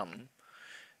sum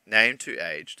name to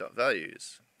age dot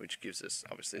values, which gives us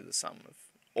obviously the sum of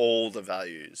all the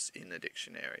values in the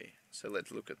dictionary. So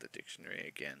let's look at the dictionary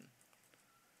again.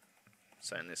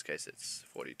 So in this case, it's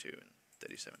 42 and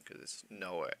 37 because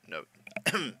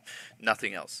there's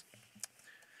nothing else.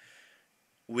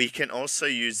 We can also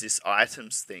use this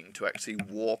items thing to actually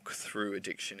walk through a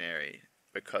dictionary,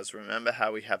 because remember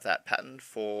how we have that pattern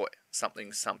for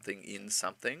something something in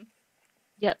something?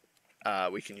 Yep.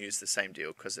 We can use the same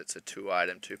deal because it's a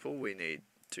 2-item tuple. We need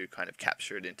to kind of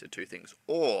capture it into two things,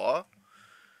 or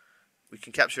we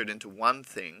can capture it into one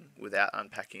thing without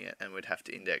unpacking it, and we'd have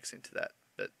to index into that.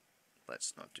 But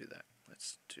let's not do that.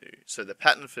 So the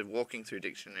pattern for walking through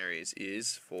dictionaries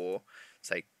is for,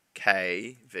 say,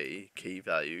 KV, key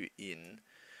value, in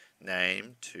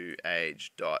name to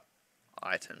age dot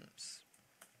items,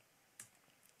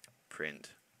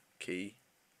 print key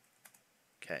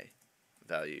K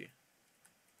value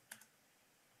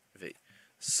V.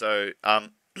 So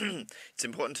it's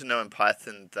important to know in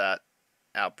Python that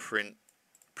our print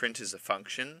is a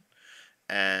function,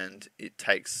 and it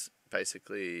takes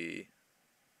basically,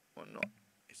 well, not,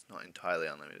 it's not entirely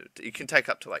unlimited. It can take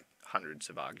up to like hundreds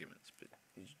of arguments, but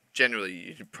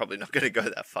generally you're probably not going to go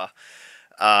that far.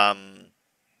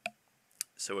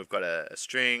 So we've got a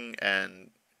string,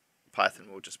 and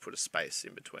Python will just put a space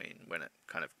in between when it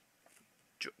kind of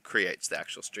creates the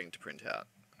actual string to print out,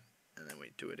 and then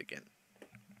we do it again.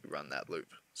 We run that loop.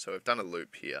 So we've done a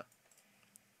loop here.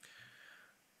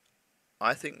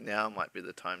 I think now might be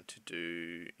the time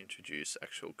to introduce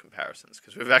actual comparisons,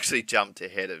 because we've actually jumped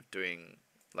ahead of doing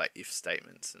like if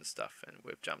statements and stuff, and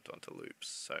we've jumped onto loops.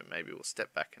 So maybe we'll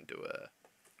step back and do a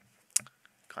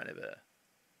kind of a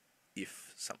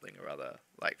if something or other.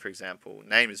 Like for example,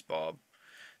 name is Bob,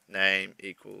 name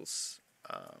equals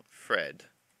Fred.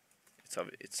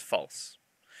 It's false.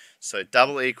 So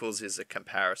double equals is a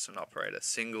comparison operator.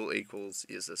 Single equals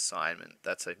is assignment.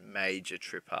 That's a major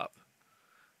trip up.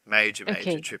 Major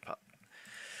Okay. trip up.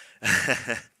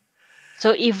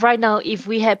 So if right now, if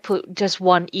we had put just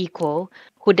one equal,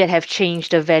 would that have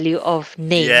changed the value of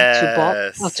name to Bob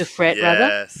or to Yes, Fred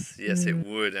rather? yes, it Mm,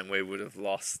 would, and we would have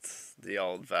lost the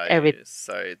old every. values.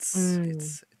 So it's Mm,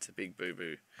 it's it's a big boo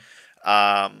boo.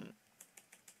 Um,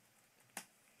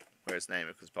 whereas name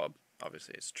equals Bob,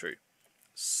 obviously it's true.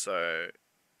 So,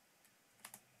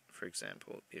 for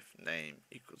example, if name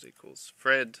equals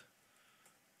Fred,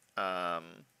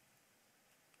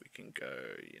 we can go,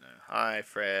 hi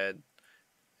Fred,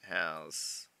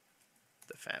 how's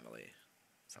the family,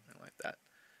 something like that.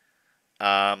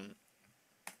 Um,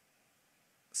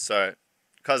 so,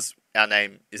 because our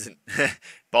name isn't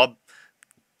Bob,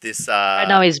 this right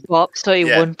now is Bob, so it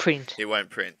yeah, won't print. it won't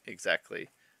print exactly.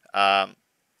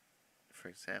 For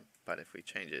example, but if we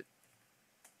change it,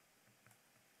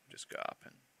 just go up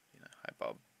and hi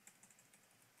Bob,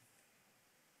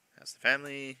 how's the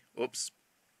family? Oops,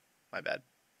 my bad.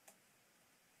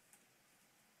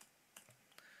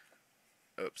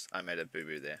 Oops, I made a boo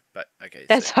boo there. But okay, so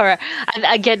That's all right.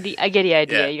 I get the idea.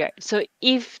 yeah, Yeah. So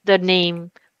if the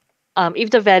name, if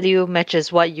the value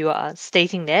matches what you are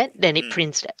stating that, then it mm,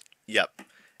 prints that. yep.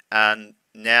 And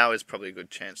now is probably a good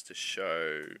chance to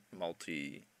show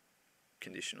multi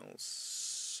conditionals.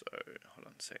 So hold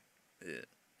on a sec. Yeah.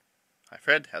 Hi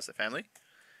Fred, how's the family?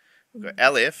 We've got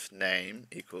Elif name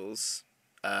equals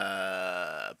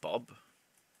Bob.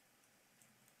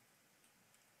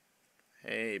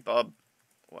 Hey Bob,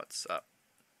 what's up?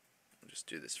 We'll just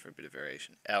do this for a bit of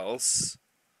variation. Else.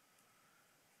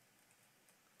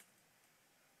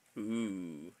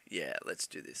 Ooh, yeah, let's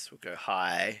do this. We'll go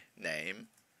hi name.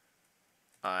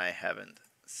 I haven't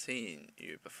seen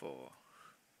you before.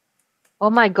 Oh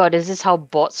my God, is this how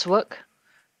bots work?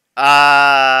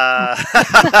 Uh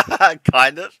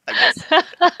kind of, I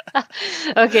guess.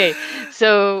 Okay,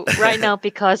 so right now,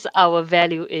 because our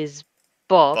value is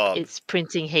Bob, Bob. it's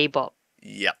printing Hey Bob.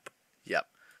 Yep. Yep.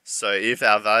 So if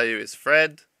our value is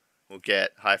Fred, we'll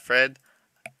get hi Fred.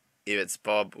 If it's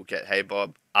Bob, we'll get hey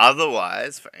Bob.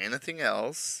 Otherwise, for anything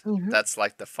else, Hmm. that's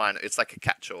like the final. It's like a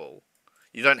catch-all.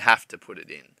 You don't have to put it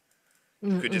in.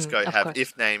 You could just go Of have course.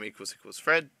 if name equals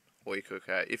Fred, or you could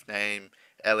go if name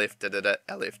elif da da da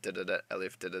elif da da da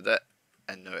elif da da da,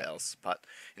 and no else. But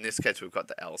in this case, we've got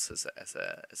the else as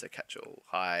a catch-all.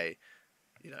 Hi,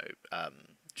 you know,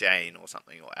 Jane or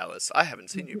something, or Alice. I haven't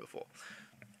seen you Mhm. before.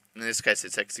 In this case,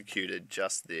 it's executed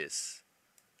just this.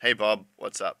 Hey Bob,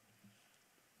 what's up?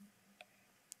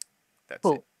 That's it.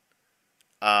 Cool.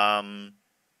 Um,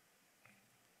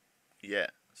 yeah.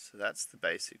 So that's the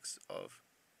basics of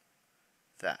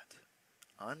that.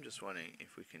 I'm just wondering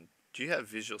if we can. Do you have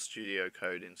Visual Studio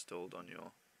Code installed on your?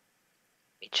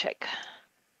 Let me check.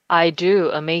 I do,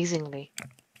 amazingly.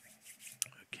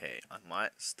 Okay, I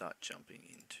might start jumping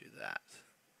into that.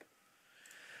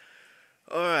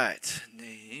 All right,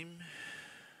 name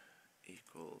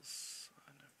equals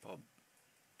I know Bob.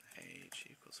 Age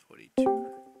equals 42.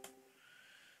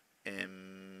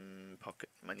 Pocket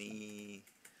money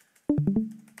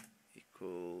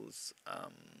equals I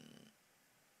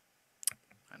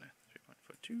know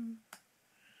 3.42.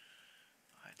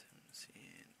 Items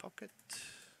in pocket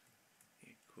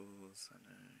equals I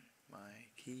know my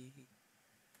key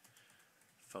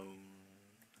phone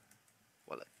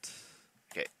wallet.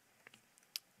 Okay,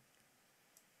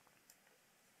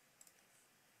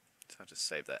 so I'll just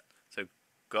save that. So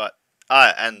got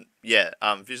and yeah,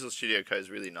 Visual Studio Code is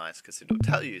really nice because it'll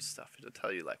tell you stuff. It'll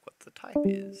tell you like what the type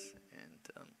is, and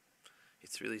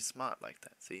it's really smart like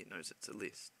that. See, it knows it's a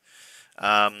list.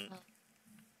 Um,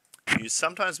 you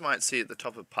sometimes might see at the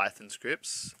top of Python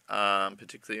scripts,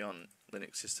 particularly on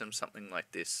Linux systems, something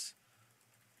like this.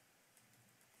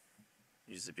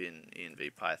 User bin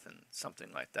env python,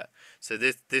 something like that. So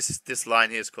this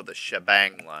line here is called the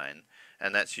shebang line,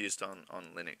 and that's used on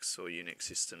Linux or Unix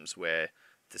systems where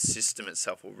the system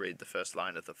itself will read the first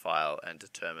line of the file and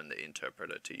determine the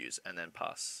interpreter to use, and then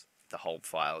pass the whole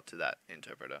file to that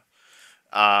interpreter.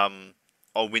 On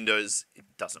Windows, it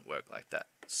doesn't work like that.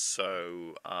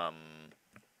 So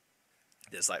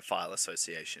there's like file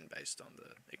association based on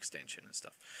the extension and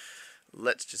stuff.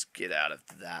 Let's just get out of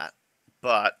that.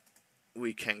 But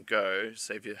we can go,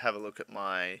 so if you have a look at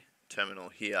my terminal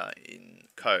here in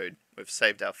code, we've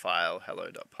saved our file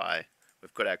hello.py.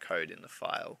 We've got our code in the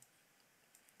file.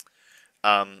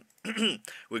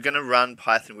 We're going to run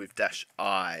Python with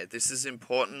 -i. This is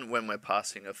important when we're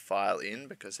passing a file in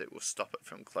because it will stop it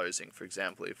from closing. For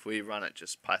example, if we run it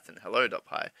just python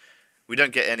hello.py, we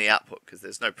don't get any output because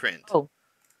there's no print. Oh,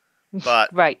 But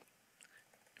right.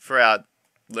 for our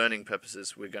learning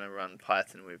purposes, we're going to run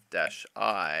Python with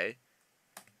 -i.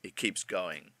 It keeps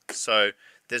going. So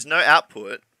there's no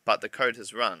output, but the code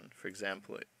has run. For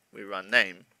example, we run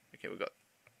name. Okay, we've got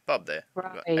Bob there. We've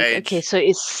got Right. Okay, age. so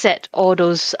it's set all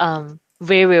those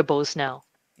variables now.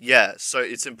 Yeah, so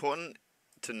it's important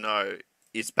to know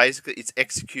it's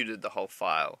executed the whole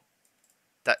file.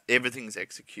 That everything's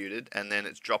executed, and then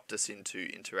it's dropped us into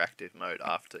interactive mode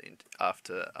after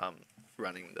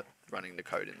running the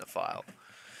code in the file.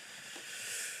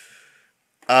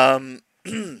 Um,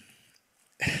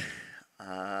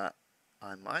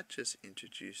 I might just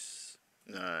introduce.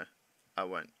 No, I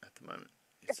won't at the moment.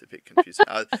 It's a bit confusing.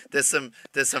 There's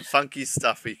some funky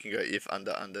stuff we can go if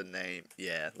under name.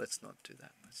 Yeah, let's not do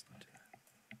that. Let's not do that.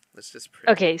 Let's just print.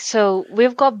 Okay, so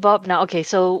we've got Bob now. Okay,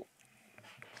 so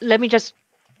let me just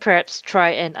perhaps try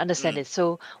and understand Mm, it.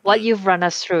 So what mm. you've run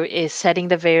us through is setting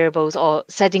the variables or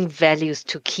setting values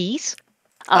to keys.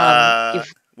 Uh,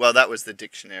 If well, that was the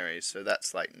dictionary, so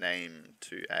that's like name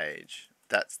to age.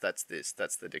 That's this.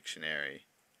 That's the dictionary.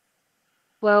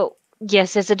 Well,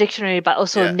 yes, there's a dictionary, but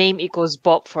also Yeah, name equals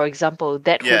Bob, for example.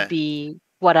 That would yeah, be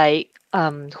what I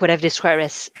would have described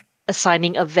as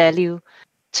assigning a value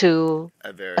to a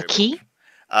a variable. key,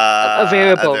 a A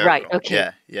variable, right? variable. Okay.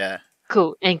 Yeah, yeah.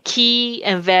 Cool. And key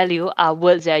and value are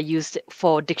words that are used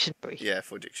for dictionary. Yeah,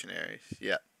 for dictionaries.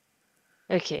 Yeah.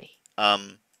 Okay.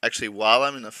 Actually, while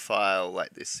I'm in a file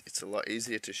like this, it's a lot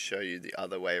easier to show you the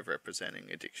other way of representing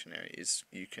a dictionary. Is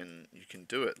you can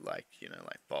do it like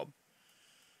like Bob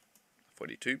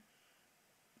 42,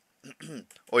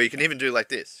 or you can even do like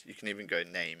this. You can even go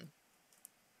name,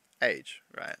 age,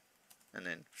 right, and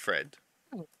then Fred.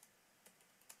 Hmm.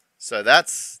 So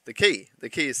that's the key. The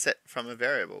key is set from a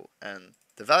variable, and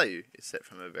the value is set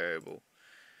from a variable.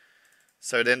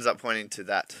 So it ends up pointing to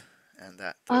that and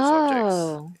those objects.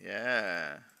 Oh,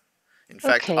 Yeah. In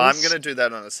fact, okay. I'm going to do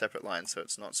that on a separate line so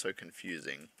it's not so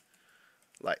confusing.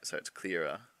 Like, so it's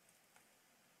clearer.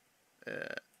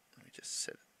 Let me just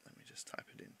set it. Let me just type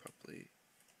it in properly.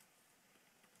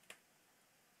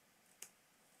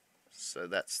 So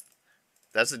that's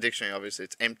the dictionary. Obviously,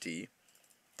 it's empty.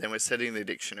 Then we're setting the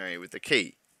dictionary with the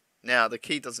key. Now, the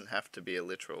key doesn't have to be a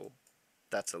literal.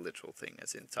 That's a literal thing,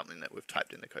 as in something that we've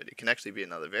typed in the code. It can actually be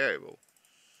another variable.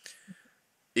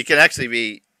 It can actually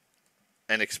be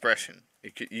an expression.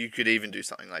 You could even do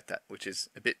something like that, which is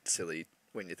a bit silly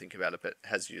when you think about it, but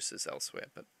has uses elsewhere.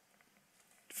 But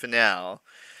for now,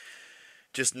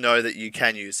 just know that you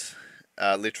can use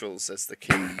literals as the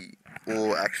key,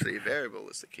 or actually a variable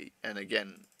as the key, and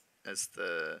again, as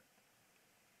the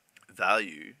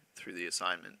value through the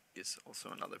assignment is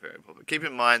also another variable. But keep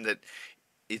in mind that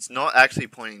it's not actually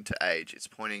pointing to age, it's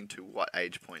pointing to what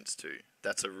age points to.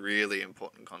 That's a really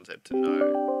important concept to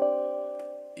know.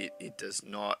 It does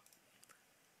not,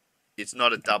 it's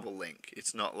not a double link.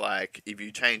 It's not like if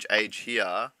you change age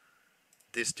here,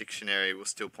 this dictionary will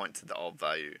still point to the old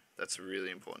value. That's really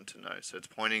important to know. So it's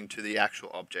pointing to the actual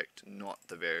object, not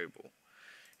the variable.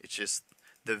 It's just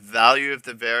the value of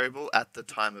the variable at the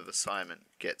time of assignment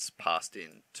gets passed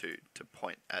in to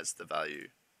point as the value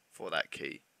for that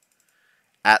key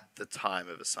at the time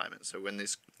of assignment. So when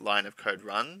this line of code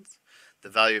runs, the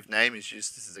value of name is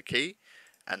used as a key,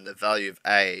 and the value of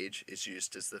age is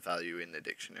used as the value in the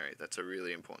dictionary. That's a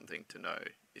really important thing to know.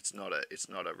 It's not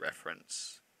a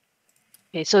reference.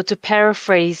 Okay, so to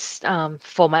paraphrase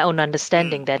for my own Mm,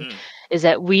 understanding then, mm. is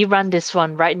that we run this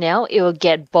one right now, it will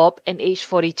get Bob and age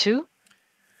 42.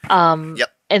 Yep.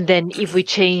 And then if we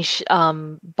change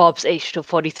Bob's age to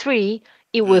 43,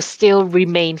 it will Mm. still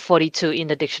remain 42 in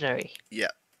the dictionary.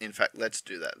 Yeah. In fact, let's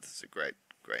do that. This is a great,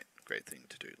 great, great thing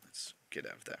to do. Let's get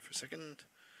out of that for a second.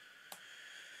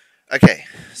 Okay.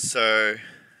 So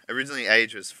originally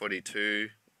age was 42.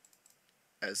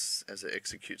 As it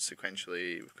executes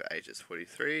sequentially, we've got age is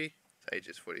 43. So age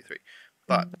is 43.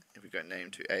 But Mm. if we go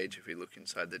name to age, if we look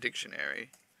inside the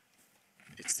dictionary,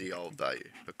 it's the old value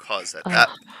because at that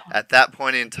Ah, at that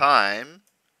point in time,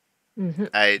 mhm,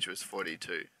 age was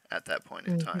 42 at that point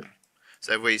in mhm. time.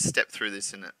 So if we step through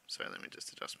this in a, sorry, let me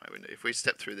just adjust my window. If we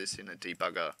step through this in a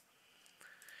debugger,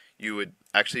 you would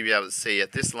actually be able to see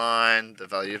at this line the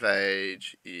value of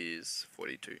age is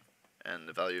 42 and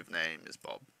the value of name is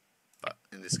Bob. But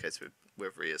in this case,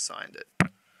 we've reassigned it.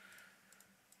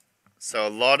 So a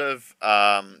lot of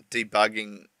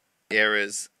debugging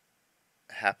errors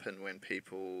happen when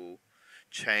people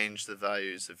change the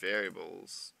values of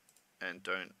variables and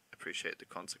don't appreciate the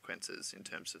consequences in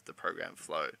terms of the program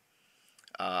flow.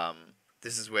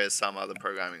 This is where some other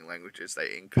programming languages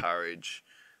they encourage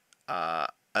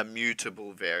a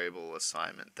mutable variable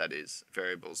assignment. That is,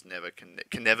 variables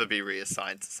can never be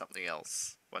reassigned to something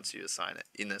else once you assign it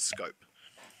in a scope.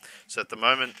 So at the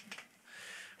moment,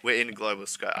 we're in global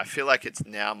scope. I feel like it's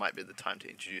now might be the time to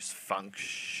introduce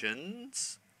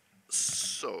functions.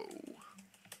 So,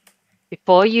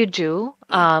 Before you do,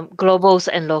 mm, globals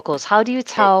and locals, how do you oh,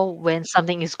 tell when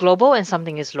something is global and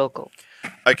something is local?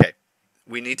 okay.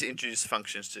 We need to introduce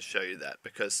functions to show you that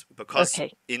because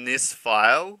Okay, in this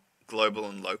file, global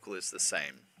and local is the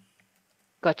same.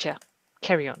 gotcha.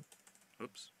 Carry on.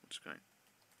 Oops, what's going?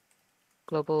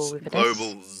 Global with an S.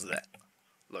 Globals,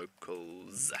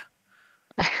 locals.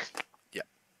 Yeah.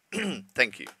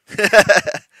 Thank you.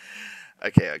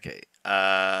 Okay.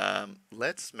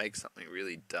 Let's make something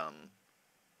really dumb,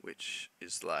 which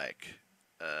is like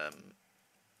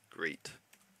greet.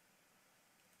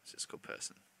 It's just called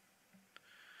person.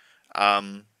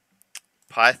 Um,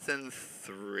 Python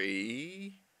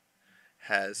 3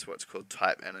 has what's called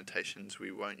type annotations.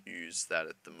 We won't use that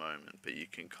at the moment, but you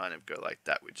can kind of go like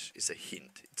that, which is a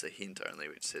hint. It's a hint only,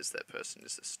 which says that person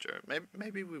is a string.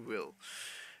 Maybe we will.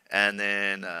 And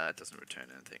then it doesn't return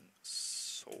anything.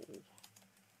 So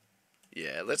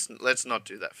yeah, let's not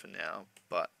do that for now,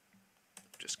 but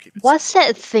just keep it What's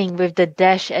simple. that thing with the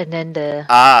dash and then the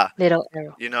Ah, little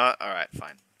arrow? you know what? All right,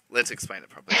 fine. Let's explain it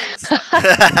properly from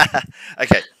the start.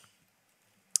 Okay.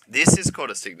 This is called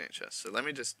a signature. So let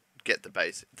me just get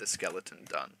the skeleton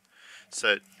done.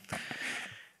 So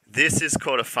this is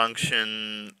called a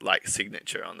function like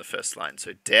signature on the first line.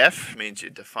 So def means you're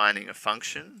defining a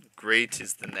function. Greet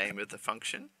is the name of the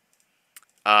function.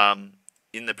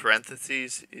 In the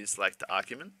parentheses is like the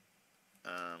argument.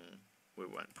 We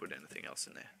won't put anything else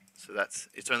in there. So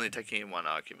it's only taking in one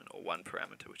argument or one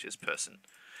parameter, which is person.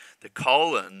 The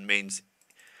colon means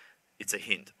it's a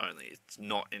hint only. It's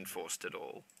not enforced at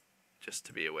all. Just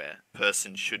to be aware,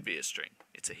 person should be a string.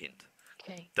 It's a hint.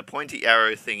 Okay. The pointy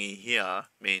arrow thingy here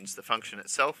means the function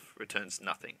itself returns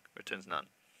nothing, returns none.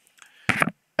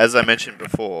 As I mentioned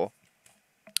before,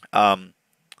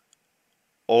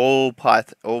 all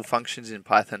functions in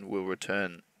Python will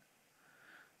return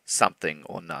something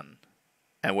or none,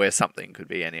 and where something could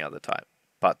be any other type,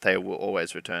 but they will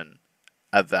always return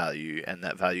a value, and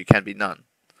that value can be none.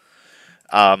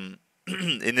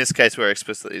 In this case, we're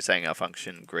explicitly saying our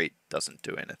function greet doesn't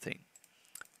do anything.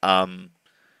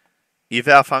 If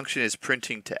our function is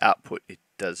printing to output, it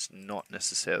does not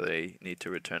necessarily need to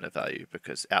return a value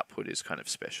because output is kind of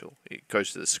special. It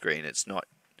goes to the screen. It's not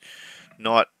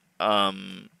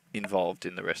involved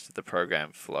in the rest of the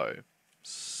program flow.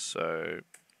 So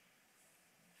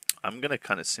I'm going to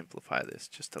kind of simplify this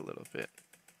just a little bit.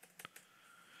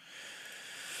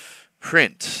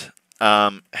 Print.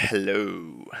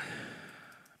 Hello,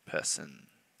 person.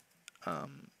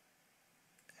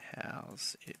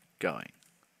 How's it going?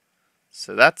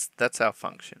 So that's our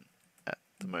function at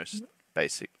the most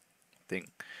basic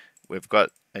thing. We've got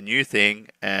a new thing,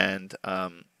 and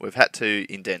we've had to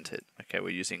indent it. Okay, we're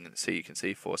using, see, you can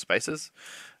see 4 spaces.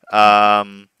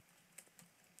 I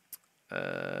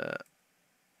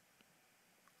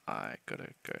gotta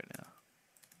go now.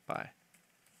 Bye.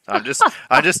 I'm just,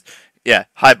 yeah.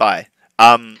 Hi, bye.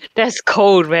 That's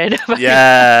cold, man.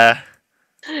 Yeah.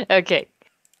 Okay.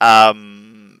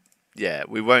 Yeah,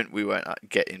 we won't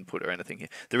get input or anything here.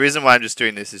 The reason why I'm just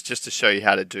doing this is just to show you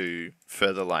how to do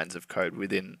further lines of code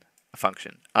within a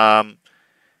function. And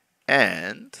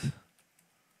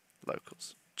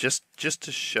locals. Just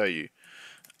to show you.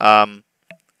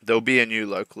 There'll be a new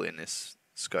local in this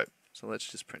scope. So let's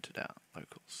just print it out.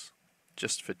 Locals.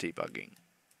 Just for debugging.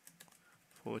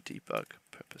 For debug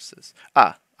purposes.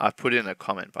 I've put in a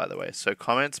comment, by the way. So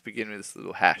comments begin with this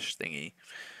little hash thingy.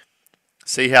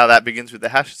 See how that begins with the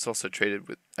hash? It's also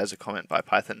treated as a comment by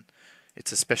Python.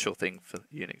 It's a special thing for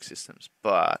Unix systems,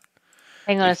 but...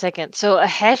 Hang on a second. So a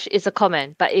hash is a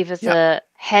comment, but if it's a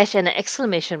hash and an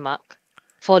exclamation mark,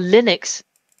 for Linux,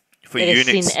 it is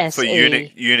seen as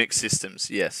Unix systems,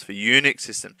 yes. For Unix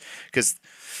systems. Because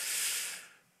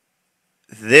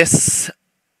this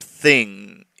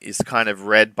thing is kind of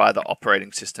read by the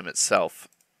operating system itself.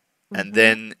 And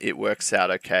then it works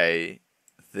out, okay,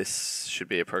 this should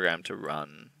be a program to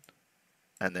run,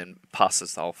 and then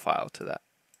passes the whole file to that.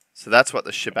 So that's what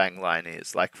the shebang line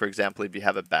is. Like, for example, if you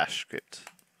have a bash script.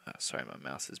 Sorry, my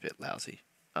mouse is a bit lousy.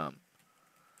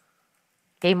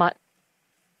 Kmart.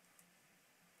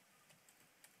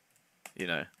 You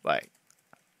know, like,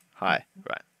 hi,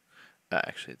 right.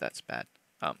 Actually, that's bad.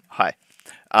 Hi.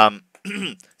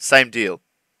 Same deal.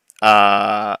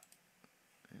 It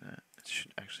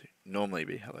should actually normally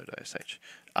be hello.sh.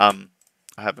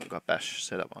 I haven't got bash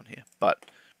set up on here, but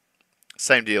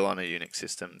same deal on a Unix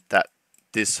system. That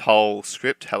this whole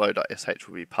script hello.sh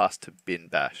will be passed to bin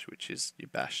bash, which is your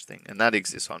bash thing, and that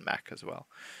exists on Mac as well.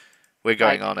 We're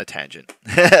going on a tangent.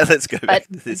 Let's go back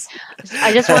to this.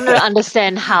 I just want to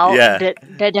understand how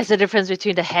there's a difference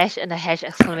between the hash and the hash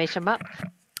exclamation mark.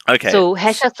 Okay. So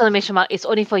hash exclamation mark is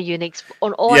only for Unix.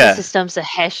 On all other systems, the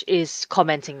hash is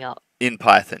commenting out. In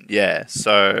Python, yeah.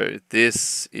 So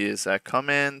this is a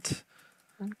comment.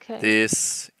 Okay.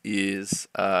 This is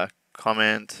a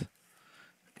comment.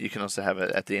 You can also have it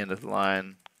at the end of the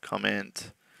line,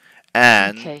 comment.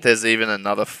 And there's even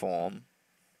another form.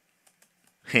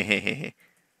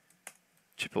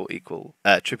 Triple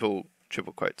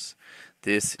quotes.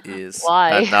 This is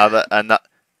another.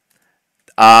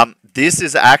 This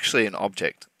is actually an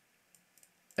object.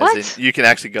 As in, you can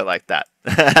actually go like that.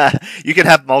 You can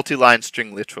have multi-line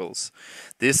string literals.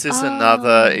 This is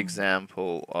another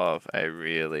example of a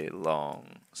really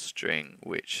long string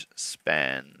which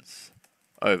spans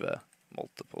over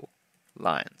multiple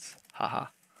lines. Haha.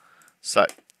 So,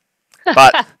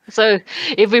 but so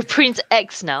if we print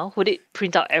X now, would it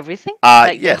print out everything?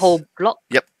 Like the whole block?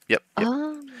 Yep.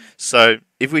 So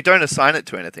if we don't assign it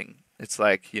to anything, it's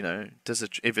like, you know,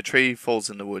 if a tree falls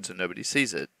in the woods and nobody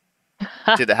sees it,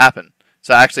 did it happen?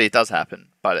 So actually it does happen,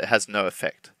 but it has no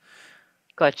effect.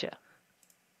 Gotcha.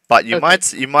 But you might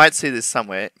see this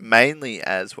somewhere, mainly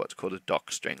as what's called a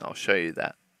doc string. I'll show you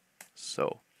that.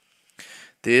 So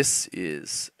this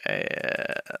is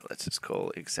a, let's just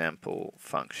call example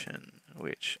function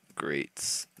which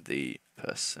greets the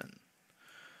person.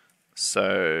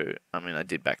 So, I mean, I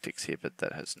did backticks here, but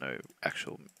that has no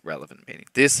actual relevant meaning.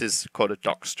 This is called a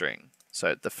docstring.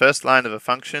 So the first line of a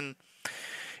function,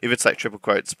 if it's like triple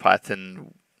quotes,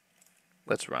 Python,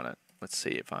 let's run it. Let's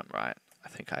see if I'm right. I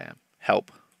think I am.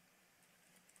 Help.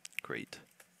 Greet.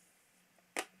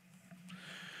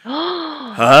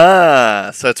 Ah,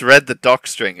 so it's read the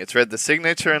docstring. It's read the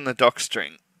signature and the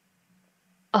docstring.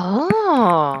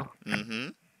 Oh, Mm-hmm.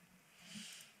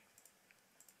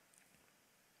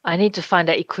 I need to find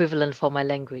that equivalent for my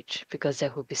language because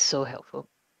that would be so helpful.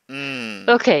 Mm.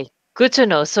 Okay, good to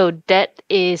know. So that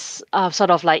is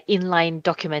sort of like inline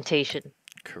documentation.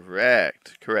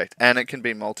 Correct. Correct. And it can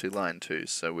be multi-line too,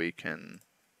 so we can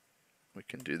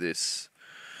do this.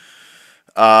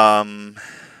 Um,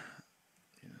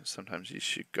 sometimes you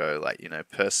should go like,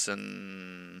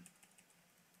 person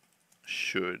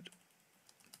should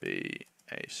be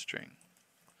a string.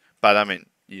 But I mean,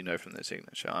 from the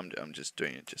signature, I'm just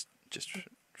doing it just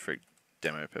for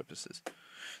demo purposes.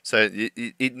 So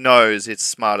it knows, it's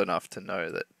smart enough to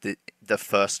know that the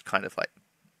first kind of like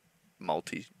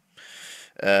multi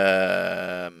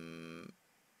So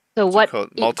what's it called,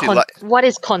 multi. what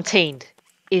is contained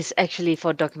is actually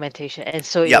for documentation, and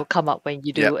so it will Yep, come up when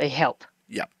you yep, do a help.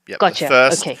 yep. The Gotcha.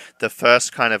 first Okay. the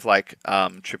first kind of like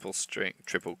triple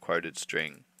quoted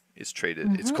string is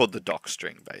treated. It's Mm-hmm. called the doc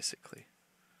string basically.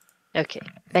 Okay.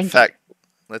 In Thank you. fact,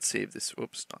 let's see if this.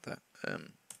 Whoops, not that.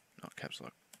 Not caps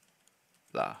lock.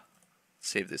 Blah.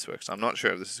 See if this works. I'm not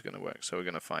sure if this is going to work, so we're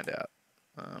going to find out.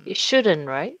 It shouldn't,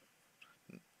 right?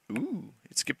 Ooh,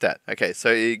 it skipped that. Okay, so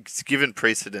it's given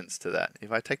precedence to that.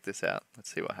 If I take this out,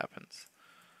 let's see what happens.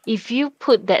 If you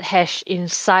put that hash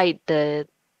inside the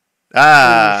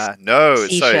Ah, no. So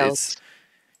it's seashells.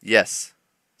 yes.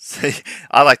 See,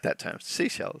 I like that term,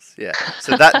 seashells. Yeah.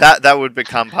 So that would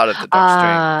become part of the doc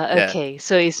string. Ah, Yeah. okay.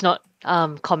 So it's not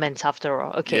comments after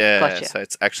all. Okay, Yeah. gotcha. So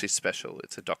it's actually special.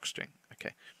 It's a doc string.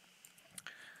 Okay.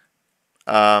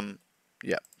 Um.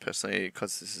 Yeah. Personally,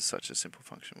 because this is such a simple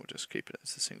function, we'll just keep it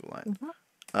as a single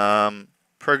line.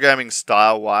 Programming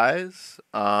style wise,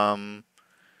 much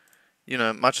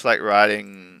like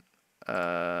writing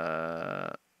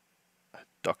a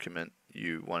document,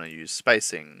 you want to use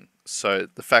spacing. So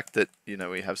the fact that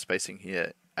we have spacing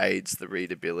here aids the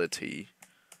readability.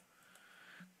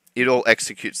 It all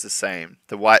executes the same.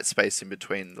 The white space in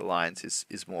between the lines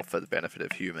is more for the benefit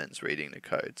of humans reading the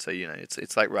code. So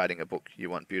it's like writing a book. You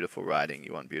want beautiful writing.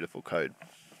 You want beautiful code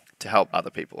to help other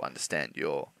people understand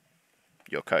your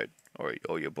code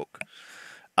or your book.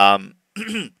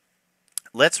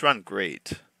 Let's run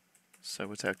greet. So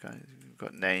what's our guy? We've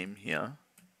got name here.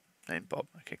 Name Bob.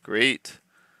 Okay, greet.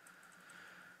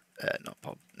 Not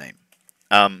Bob. Name.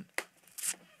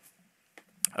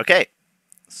 Okay.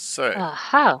 So.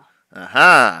 Aha.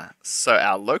 Aha. So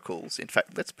our locals. In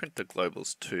fact, let's print the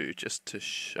globals too, just to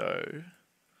show.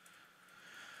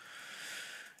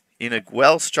 In a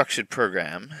well-structured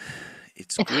program,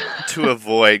 it's good to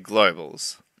avoid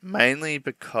globals, mainly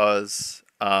because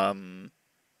the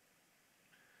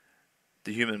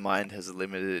human mind has a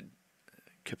limited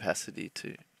capacity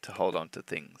to hold on to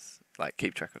things, like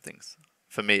keep track of things.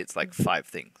 For me, it's like 5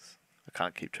 things. I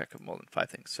can't keep track of more than 5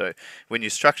 things. So when you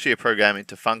structure your program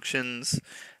into functions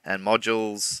and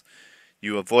modules,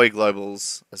 you avoid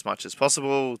globals as much as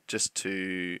possible just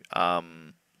to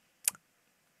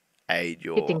aid Keep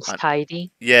your... things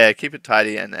tidy. yeah, keep it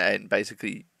tidy, and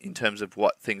basically in terms of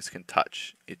what things can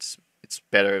touch, it's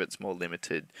better if it's more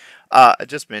limited. I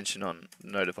just mentioned on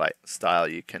note of like style,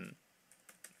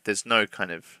 there's no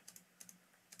kind of,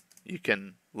 you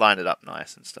can line it up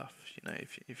nice and stuff,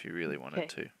 if you really wanted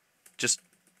Okay. to,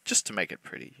 just to make it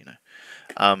pretty.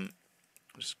 I'll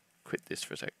just quit this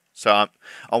for a sec. So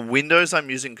on Windows, I'm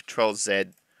using Control Z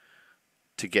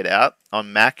to get out.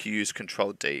 On Mac, you use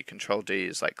Control D. Control D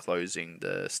is like closing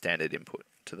the standard input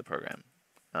to the program.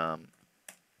 On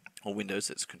Windows,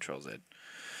 it's Control Z.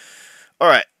 All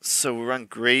right, so we'll run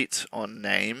greet on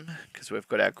name because we've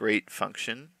got our greet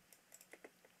function.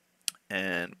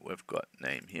 And we've got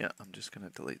name here. I'm just going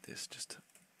to delete this just to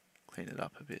clean it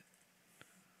up a bit.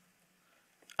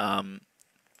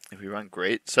 If we run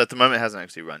greet, so at the moment it hasn't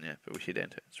actually run yet, but we hit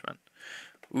enter, it's run.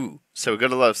 Ooh, so we've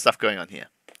got a lot of stuff going on here.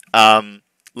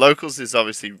 Locals is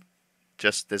obviously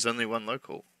just, there's only one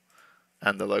local,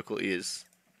 and the local is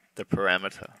the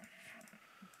parameter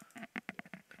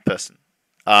person.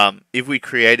 If we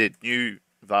created new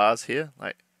vars here,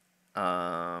 like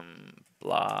blah,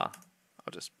 I'll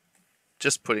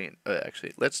just putting in,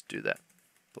 actually, let's do that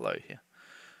below here.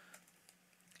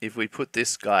 if we put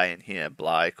this guy in here,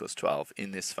 blah equals 12,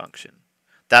 in this function,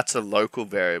 that's a local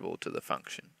variable to the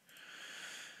function.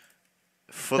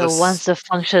 For So this, once the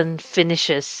function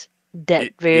finishes, that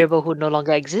it variable would no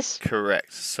longer exist.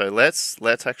 correct. So let's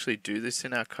actually do this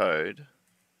in our code.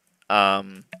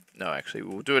 No, actually,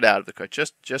 we'll do it out of the code.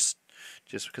 Just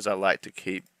because I like to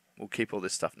we'll keep all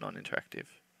this stuff non-interactive.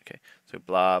 Okay, so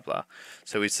blah blah.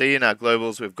 So we see in our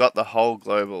globals, we've got the whole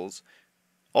globals.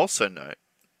 Also note,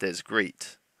 there's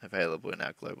greet available in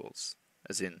our globals,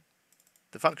 as in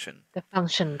the function. The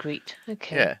function greet.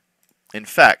 Okay. Yeah. In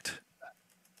fact,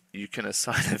 you can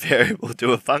assign a variable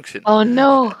to a function. Oh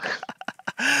no.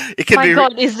 It can My be.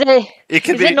 God, is there It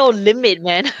can is there be. no limit,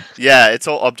 man? Yeah, it's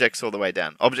all objects all the way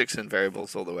down. Objects and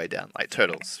variables all the way down, like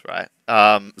turtles, right?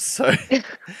 So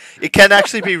it can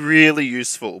actually be really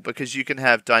useful because you can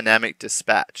have dynamic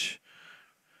dispatch,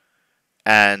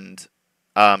 and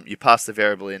you pass the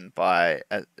variable in by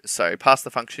pass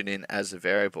the function in as a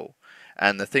variable,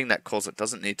 and the thing that calls it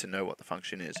doesn't need to know what the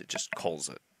function is. It just calls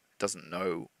it. It doesn't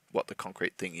know what the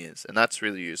concrete thing is, and that's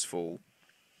really useful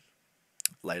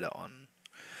later on.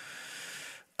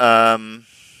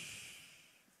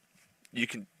 You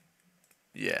can,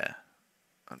 yeah.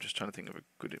 I'm just trying to think of a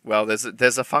good. Well, there's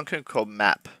a function called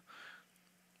map,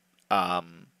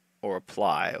 or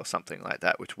apply or something like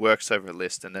that, which works over a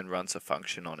list and then runs a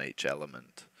function on each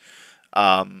element.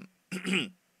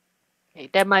 Okay,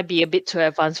 that might be a bit too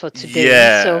advanced for today.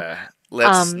 So Yeah,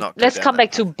 let's not go let's down come that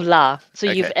back to path. blah. So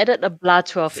you've Okay. added a blah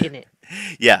 12 in it.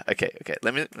 Yeah. Okay. Okay.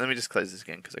 Let me just close this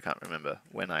again because I can't remember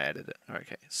when I added it.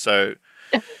 Okay. So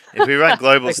if we run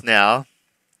Okay. globals now,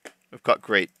 we've got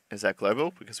greet as our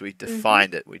global because we Mm-hmm.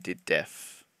 defined it. We did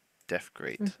def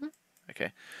greet. Mm-hmm.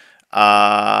 Okay.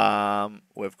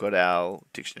 We've got our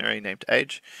dictionary named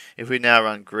age. If we now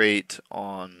run greet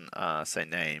on, say,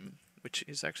 name, which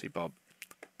is actually Bob,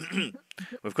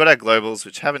 we've got our globals,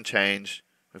 which haven't changed.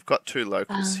 We've got two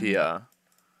locals Um, here.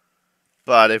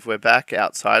 But if we're back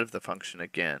outside of the function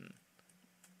again,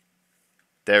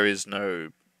 there is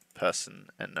no person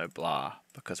and no blah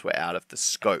because we're out of the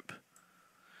scope.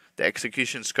 The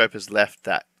execution scope has left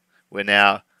that. We're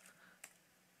now,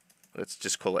 let's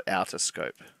just call it outer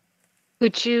scope.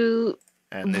 could you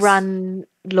And this, run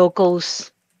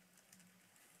locals?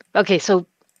 Okay, so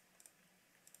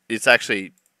it's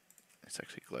actually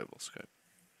global scope.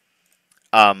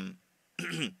 Um,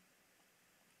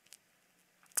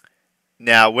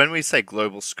 Now, when we say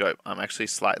global scope, I'm actually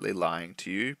slightly lying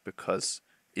to you because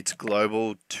it's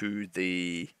global to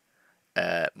the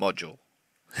module.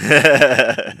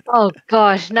 oh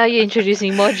gosh, now you're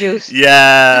introducing modules.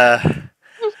 Yeah,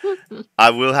 I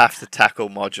will have to tackle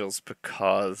modules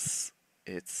because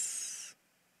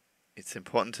it's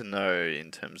important to know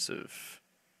in terms of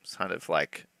kind of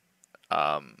like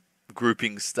um,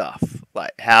 grouping stuff.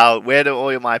 Like where do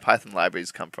all your MyPython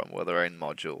libraries come from? Well, they're in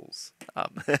modules.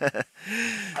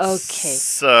 Okay.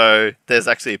 So there's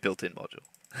actually a built-in module.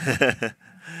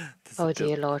 There's a Oh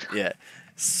dear Lord. yeah.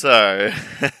 So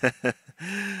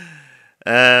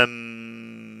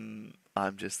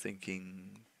I'm just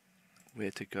thinking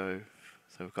where to go.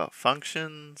 So we've got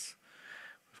functions,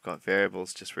 we've got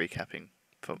variables. Just recapping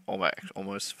for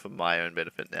almost for my own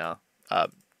benefit now.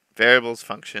 Variables,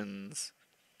 functions.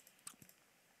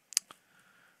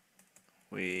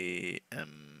 We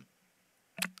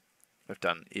we've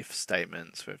done if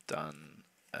statements. We've done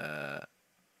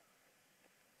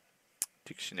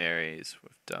dictionaries.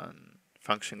 We've done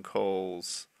function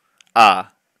calls.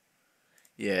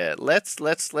 Yeah. Let's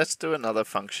do another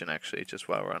function actually. Just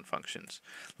while we're on functions,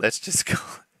 let's just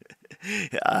call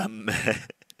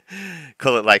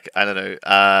call it like I don't know.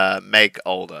 Make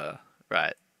older,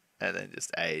 right? And then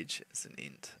just age as an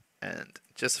int. And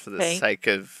just for the Okay. sake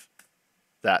of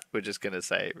that, we're just gonna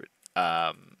say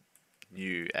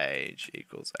new age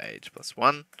equals age plus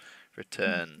 1,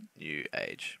 return new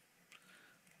age.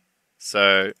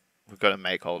 So we've got a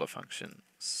make older function.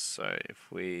 So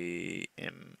if we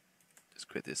just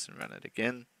quit this and run it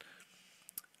again,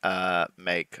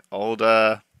 make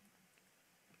older,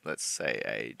 let's say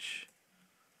age.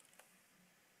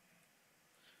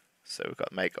 So we've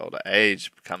got make older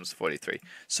age becomes 43.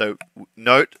 So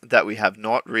note that we have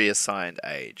not reassigned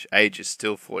age. Age is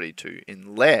still 42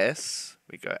 unless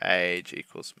we go age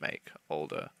equals make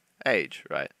older age,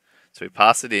 right? So we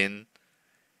pass it in,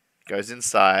 goes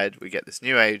inside, we get this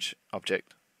new age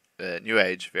object, new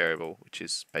age variable, which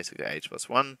is basically age plus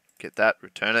 1. Get that,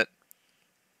 return it.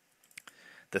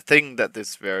 The thing that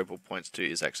this variable points to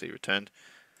is actually returned.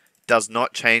 Does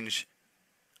not change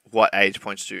what age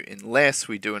points to unless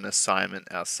we do an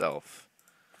assignment ourselves.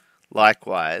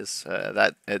 Likewise,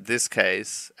 that in this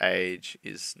case, age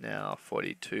is now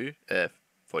 42,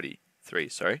 43,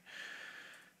 sorry.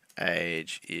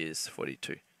 Age is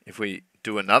 42. If we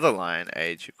do another line,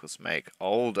 age equals make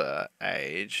older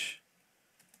age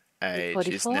is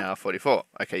 44? now 44.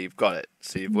 Okay, you've got it.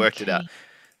 So you've worked it out. Okay.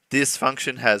 This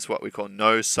function has what we call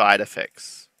no side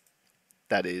effects.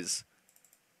 That is,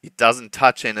 it doesn't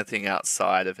touch anything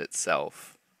outside of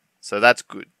itself. So that's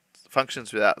good.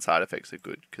 Functions without side effects are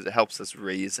good because it helps us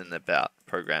reason about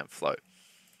program flow.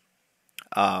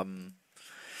 Um,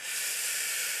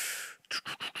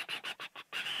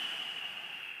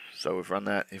 so we've run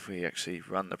that. If we actually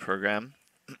run the program,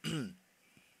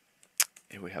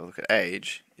 if we have a look at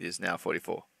age, it is now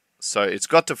 44. So it's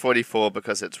got to 44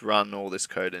 because it's run all this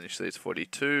code. Initially it's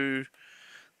 42,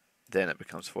 then it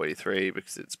becomes 43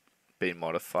 because it's been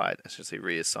modified, essentially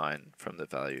reassigned from the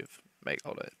value of make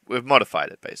older. We've modified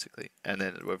it basically, and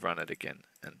then we've run it again,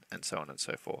 and so on and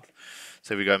so forth.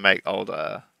 So if we go make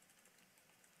older,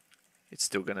 it's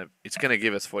gonna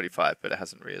give us 45, but it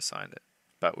hasn't reassigned it.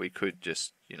 But we could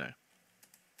just, and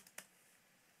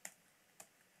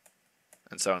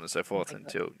so on and so Oh forth my God.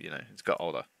 until it's got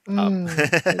older.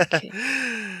 Okay.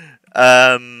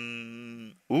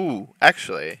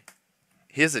 Actually,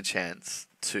 here's a chance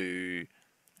to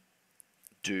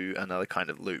do another kind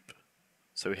of loop.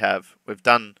 So we've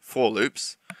done 4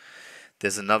 loops.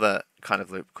 There's another kind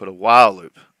of loop called a while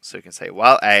loop. So you can say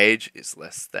while age is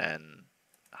less than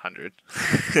 100,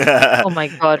 Oh my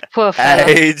God, poor fella.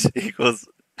 age equals.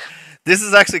 This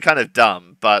is actually kind of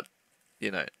dumb, but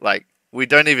like we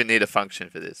don't even need a function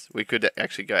for this. We could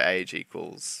actually go age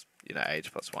equals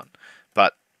age plus 1,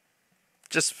 but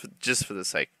just for the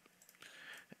sake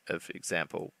of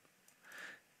example,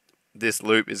 this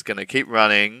loop is going to keep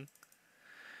running.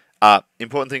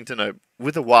 Important thing to know,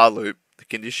 with a while loop, the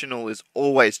conditional is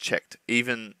always checked,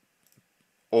 even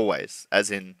always, as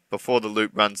in before the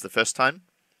loop runs the first time,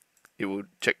 it will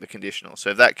check the conditional. So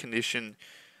if that condition,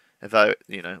 if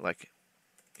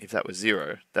that was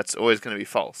 0, that's always going to be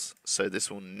false. So this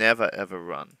will never ever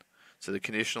run. So the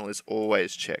conditional is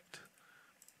always checked.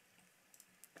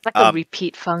 Like a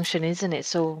repeat function, isn't it?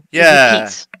 So it Yeah,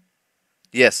 repeats.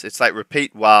 yes, it's like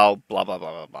repeat while blah blah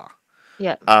blah blah blah.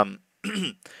 Yeah.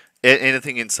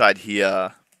 Anything inside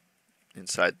here,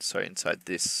 inside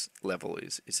this level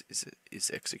is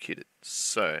executed.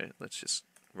 So let's just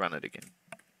run it again.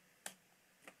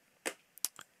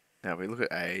 Now we look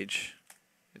at age.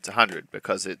 It's 100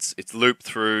 because it's looped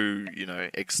through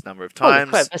x number of Holy crap,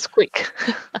 times. that's quick.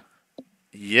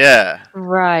 Yeah.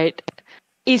 Right.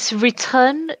 Is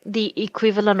return the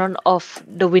equivalent of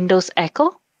the Windows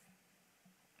echo?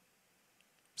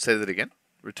 Say that again.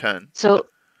 Return. So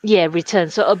yeah, return.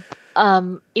 So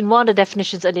in one of the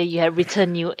definitions earlier, you had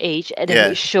return new age, and then it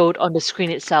Yeah. showed on the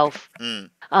screen itself.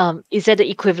 Mm. Is that the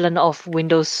equivalent of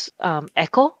Windows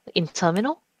echo in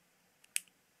terminal?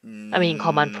 I mean, in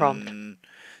command prompt.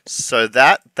 So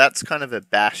that's kind of a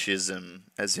bashism,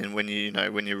 as in when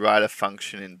you write a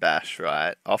function in bash,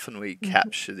 right? Often we Mhm.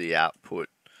 capture the output.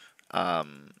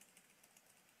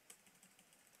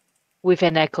 With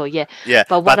an echo, yeah. Yeah,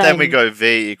 But but what then we I'm go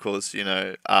v equals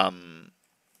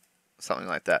something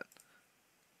like that.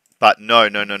 But no.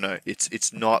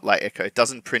 It's not like echo. It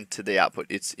doesn't print to the output.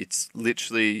 It's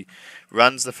literally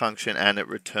runs the function and it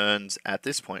returns at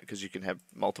this point, because you can have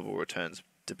multiple returns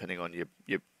depending on your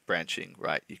branching,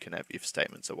 right? You can have if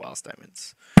statements or while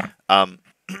statements. Um,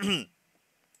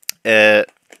 uh,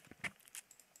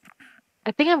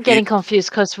 I think I'm it getting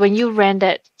confused because when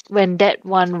that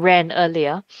one ran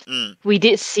earlier, mm, we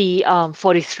did see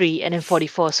 43 and then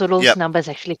 44. So those yep. numbers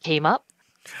actually came up.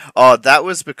 Oh, that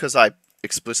was because I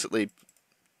explicitly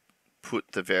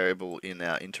put the variable in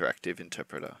our interactive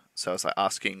interpreter. So I was like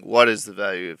asking, what is the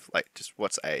value of just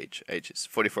what's age? Age is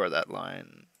 44 of that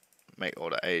line. Make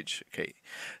order age. Okay.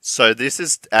 So this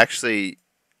is actually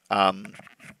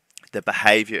the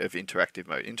behavior of interactive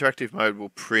mode. Interactive mode will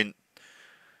print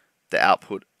the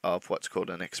output of what's called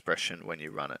an expression when you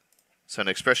run it. So an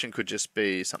expression could just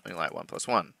be something like 1 plus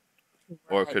 1,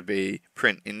 or it Right. could be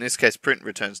print. In this case, print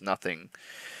returns nothing.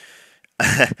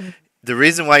 Mm. The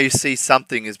reason why you see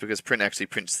something is because print actually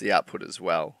prints the output as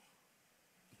well.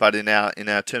 But in our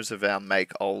terms of our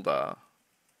make older,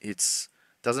 it's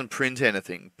doesn't print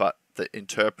anything, but the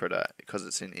interpreter, because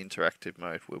it's in interactive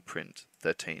mode, will print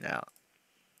 13 out.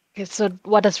 Okay, so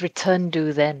what does return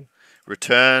do then?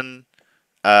 Return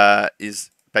is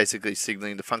basically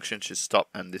signaling the function should stop,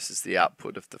 and this is the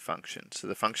output of the function. So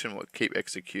the function will keep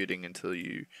executing until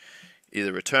you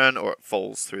either return or it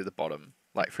falls through the bottom.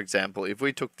 Like, for example, if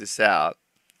we took this out,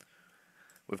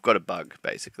 we've got a bug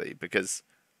basically, because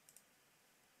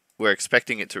we're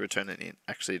expecting it to return an int,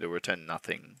 actually to return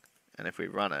nothing. And if we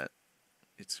run it,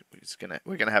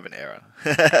 we're gonna have an error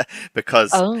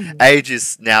because Oh, age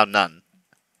is now none.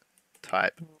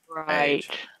 Type age.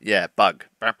 right. Yeah, bug.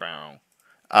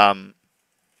 Um,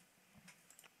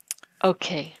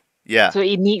 Okay. yeah, So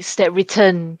it needs that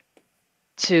return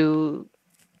to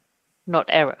not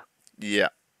error. yeah.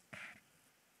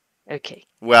 Okay.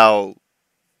 Well,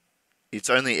 it's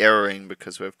only erroring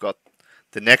because we've got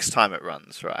the next time it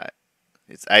runs, right?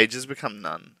 Its age has become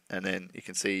none, and then you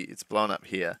can see it's blown up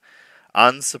here.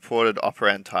 Unsupported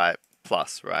operand type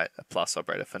plus, right? A plus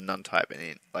operator for none type and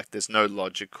int. Like, there's no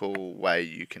logical way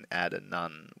you can add a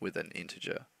none with an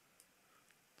integer.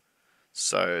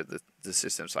 So the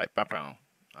system's like,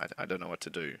 I don't know what to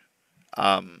do.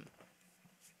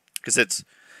 Because it's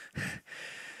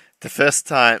the first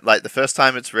time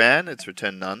it's ran, it's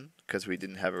returned none because we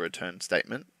didn't have a return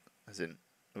statement. As in,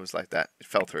 it was like that. It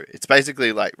fell through. It's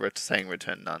basically like saying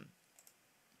return none.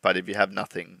 But if you have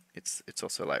nothing, it's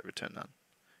also like return none.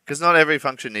 Because not every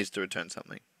function needs to return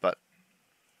something, but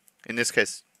in this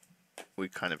case, we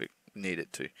kind of need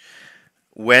it to.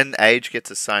 When age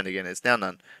gets assigned again, it's now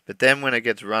none. But then when it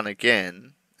gets run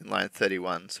again in line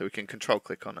 31, so we can control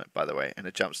click on it, by the way, and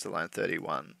it jumps to line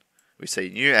 31, we see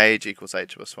new age equals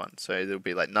age plus 1. So it'll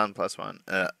be like none plus 1,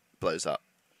 blows up.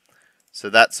 So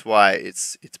that's why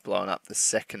it's blown up the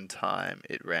second time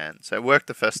it ran. So it worked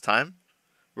the first time,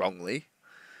 wrongly.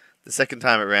 The second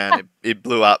time it ran, it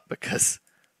blew up because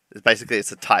basically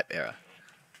it's a type error.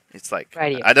 It's like,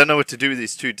 Radio. I don't know what to do with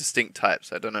these two distinct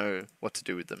types. I don't know what to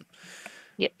do with them.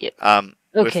 Yep, yep.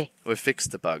 Okay. We've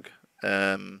fixed the bug.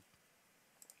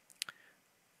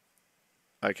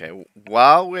 Okay,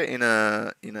 while we're in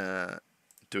a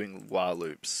doing while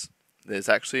loops, there's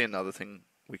actually another thing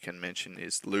we can mention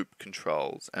is loop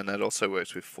controls, and that also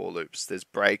works with for loops. There's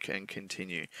break and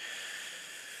continue.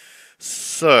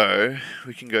 So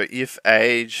we can go if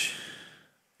age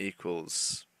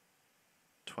equals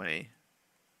 20,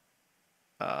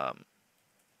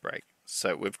 break.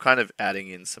 So we're kind of adding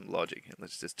in some logic.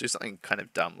 Let's just do something kind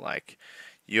of dumb like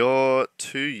you're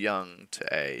too young to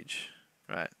age,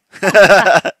 right?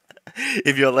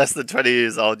 If you're less than 20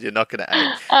 years old, you're not going to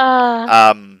age. Uh,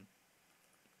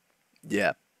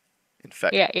 Yeah, in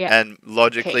fact. yeah, yeah. And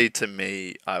logically, Okay. to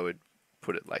me, I would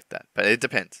put it like that. But it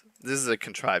depends. This is a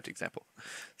contrived example.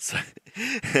 So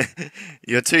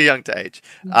you're too young to age.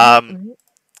 Mm-hmm, mm-hmm.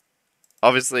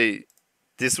 Obviously,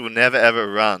 this will never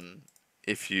ever run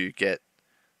if you get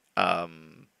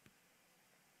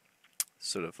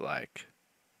sort of like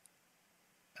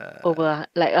Over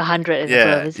like 100 and above,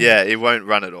 yeah, isn't yeah, it? it won't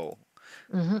run at all.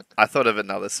 Mm-hmm. I thought of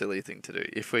another silly thing to do.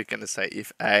 If we're going to say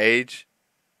if age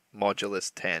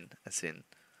modulus 10, as in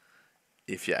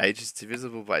if your age is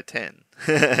divisible by 10,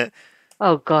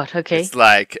 Oh God. it's Okay.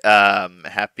 like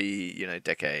happy,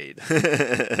 decade.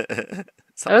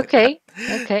 Something like Okay.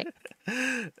 Okay.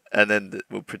 that. And then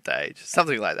we'll print the age.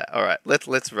 Something like that. All right,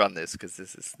 let's run this because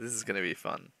this is going to be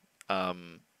fun.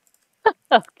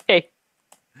 Okay.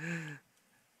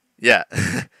 Yeah.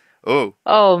 Oh,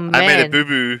 Oh I made a man,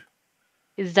 boo-boo.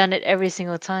 it's done it every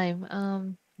single time.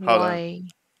 Hold on. Why?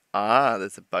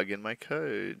 There's a bug in my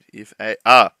code.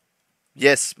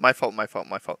 Yes, my fault, my fault,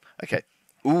 my fault. Okay.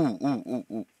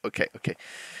 Ooh. Okay, okay.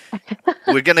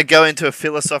 We're going to go into a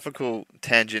philosophical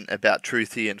tangent about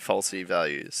truthy and falsy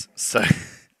values. So,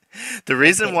 the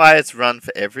reason Okay. why it's run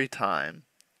for every time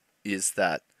is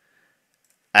that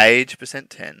age percent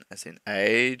 10, as in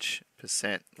age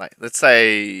percent, like, let's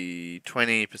say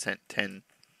 20% 10,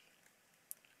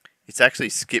 it's actually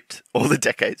skipped all the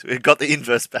decades. We've got the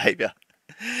inverse behavior.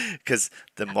 Because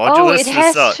the Oh, it modulus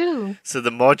has result, too. so the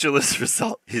modulus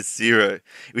result is 0,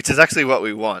 which is actually what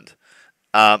we want.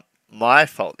 My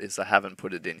fault is I haven't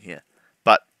put it in here.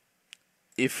 But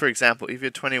if, for example, if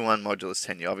you're 21 modulus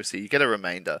 10, you get a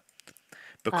remainder.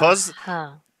 Because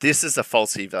Uh-huh. this is a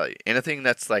falsy value. Anything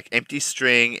that's like empty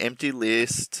string, empty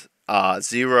list,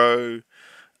 0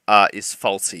 is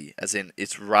falsy, as in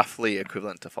it's roughly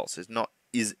equivalent to false. It's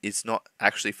not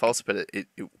actually false, but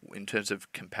in terms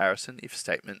of comparison, if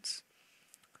statements,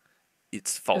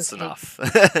 it's false Okay. enough.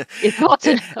 Yeah.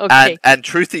 Important. and Okay. and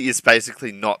truthy is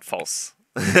basically not false.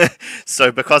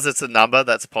 So because it's a number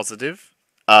that's positive,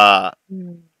 uh,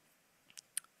 Mm.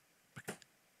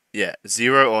 yeah,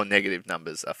 0 or negative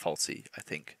numbers are falsy, I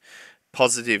think.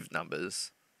 Positive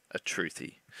numbers are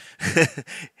truthy.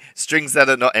 Strings that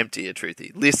are not empty are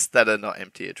truthy. Lists that are not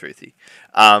empty are truthy.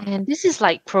 And this is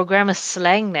like programmer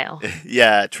slang now.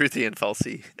 Yeah, truthy and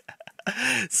falsy.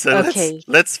 So Okay.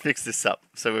 let's fix this up.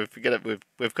 So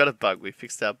we've got a bug. We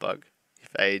fixed our bug.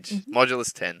 If age Hmm.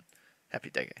 modulus 10, Happy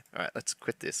decade. All right, let's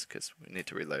quit this because we need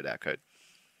to reload our code.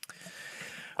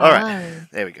 All right, Ah,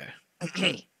 there we go.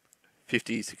 okay.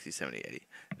 50, 60, 70, 80.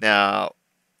 Now,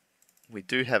 we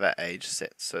do have our age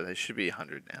set, so they should be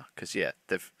 100 now. Because, yeah,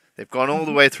 they've gone all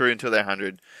the Mhm. way through until they're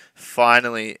 100.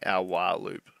 Finally, our while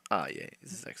loop. Ah, yeah,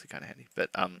 this is actually kind of handy. But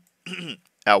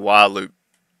our while loop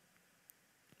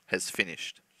has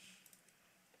finished.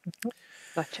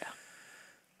 Gotcha.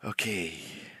 Okay.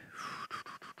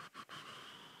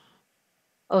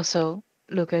 Also,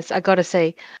 Lucas, I gotta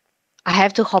say, I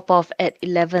have to hop off at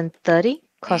 11:30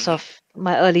 because hmm of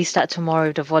my early start tomorrow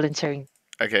with the volunteering,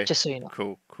 Okay. just so you know.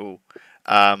 Cool. Cool.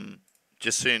 Um,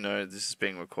 just so you know, this is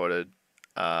being recorded.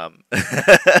 Um,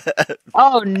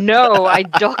 Oh no, I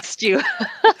doxed you.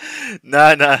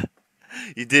 no, no,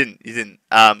 you didn't. You didn't.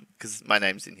 Because my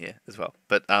name's in here as well.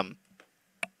 But Well,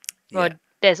 yeah,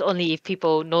 that's only if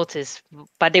people notice,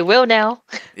 but they will now.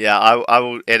 yeah. I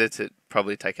will edit it.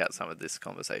 Probably take out some of this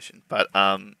conversation, but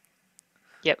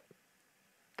Yep.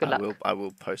 Good luck. I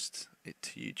will post it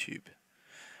to YouTube.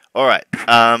 All right. To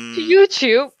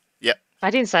YouTube. Yep. I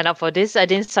didn't sign up for this. I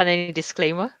didn't sign any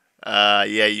disclaimer. Yeah,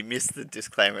 you missed the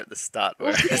disclaimer at the start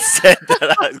where I said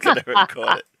that I was going to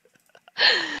record it.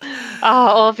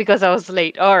 All because I was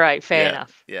late. All right, fair Yeah,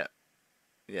 enough. yeah,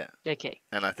 yeah. Okay.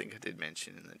 And I think I did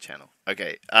mention in the channel.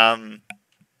 Okay.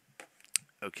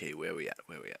 Okay. Where we at?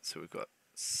 Where we at? So we've got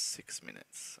 6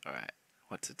 minutes. All right.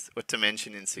 What to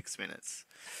mention in 6 minutes?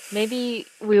 Maybe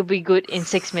we'll be good in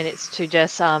 6 minutes to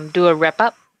just do a wrap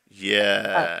up. Uh,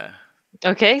 Yeah.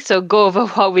 okay, so go over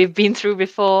what we've been through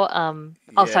before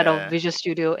outside of Yeah. Visual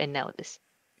Studio and now this.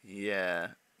 Yeah.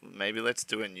 Maybe let's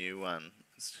do a new one.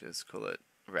 Let's just call it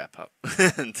wrap up.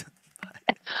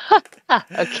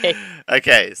 Okay.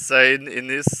 Okay, so in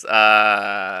this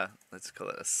let's call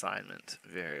it assignment,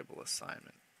 variable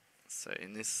assignment. So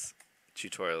in this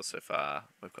tutorial so far,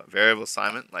 we've got variable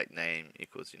assignment like name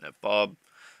equals Bob.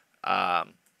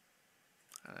 Um,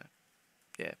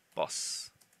 yeah, boss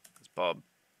is Bob.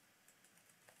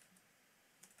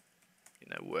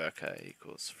 Worker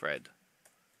equals Fred.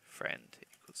 Friend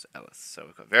equals Alice. So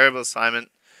we've got variable assignment.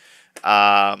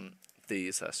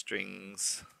 These are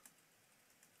strings,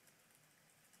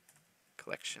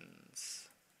 collections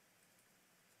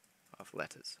of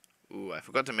letters. Ooh, I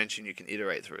forgot to mention you can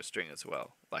iterate through a string as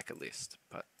well, like a list,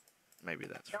 but maybe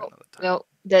that's for No, another no,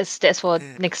 that's for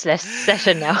time. next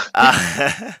session now.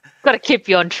 uh, Gotta keep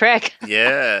you on track.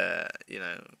 yeah,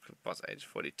 boss age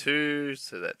 42,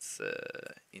 so that's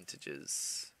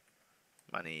integers,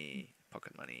 money,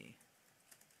 pocket money,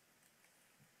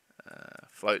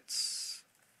 floats,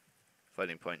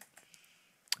 floating point,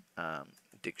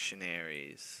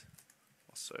 dictionaries,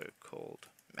 also called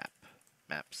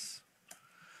maps,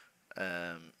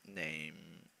 name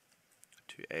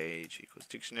to age equals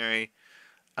dictionary.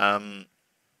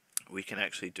 We can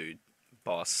actually do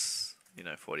boss,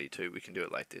 42. We can do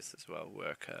it like this as well.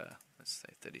 Worker, let's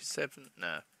say 37.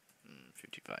 No,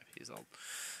 55 years old.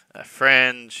 A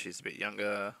friend, she's a bit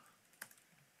younger.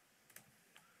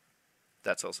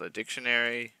 That's also a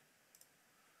dictionary.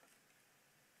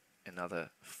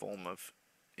 Another form of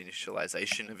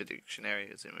initialization of a dictionary,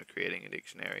 as in we're creating a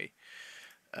dictionary.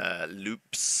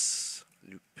 Loops,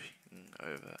 looping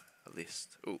over a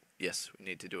list. Oh, yes, we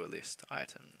need to do a list.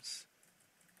 Items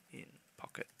in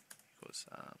pocket equals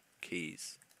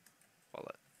keys,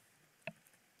 wallet,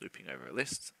 looping over a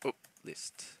list. Oh,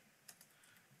 list,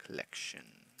 collection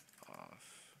of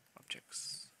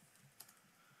objects.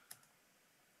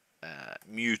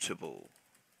 Mutable,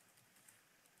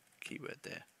 keyword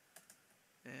there.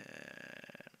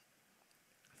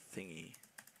 Thingy,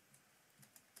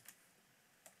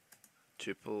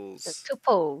 The tuples,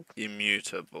 tuple.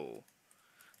 immutable.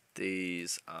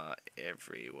 These are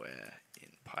everywhere in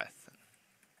Python.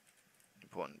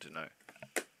 Important to know.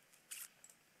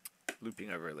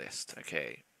 Looping over a list.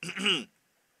 Okay.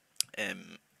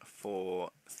 For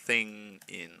thing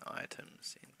in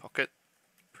items in pocket,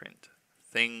 print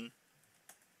thing.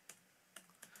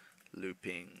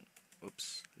 Looping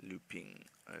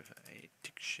over a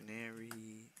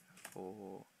dictionary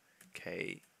for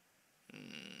K.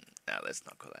 Now let's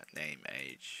not call that name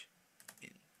age in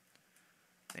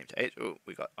name to age. Oh,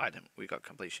 we got item. We got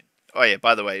completion. Oh yeah,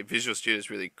 by the way, Visual Studio is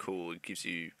really cool. It gives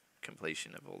you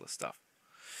completion of all the stuff.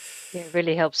 Yeah, it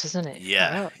really helps, isn't it?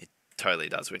 Yeah, Oh. it totally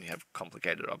does when you have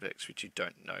complicated objects which you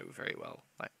don't know very well,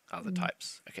 like other Mm.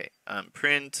 types. Okay,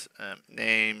 print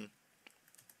name,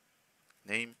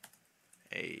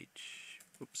 age.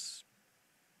 Oops,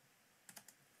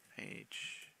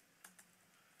 age.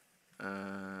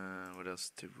 What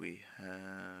else did we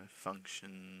have?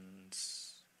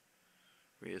 Functions.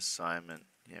 reassignment.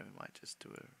 Yeah, we might just do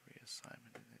a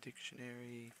reassignment in the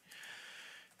dictionary.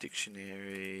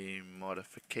 Dictionary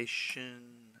modification.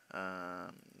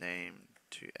 Name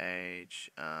to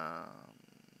age.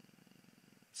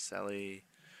 Sally.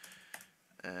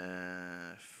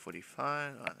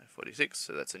 45. Oh, no, 46.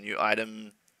 So that's a new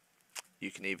item.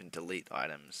 You can even delete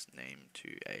items. Name to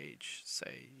age.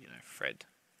 Say, Fred.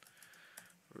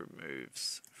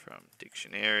 Removes from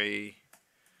dictionary.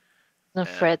 Not Uh,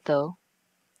 Fred though.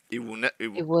 it will. Ne- it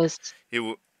will. It was It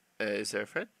will. Is there a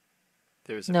Fred?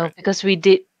 There is a no Fred. because we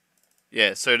did.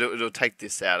 Yeah. So it'll take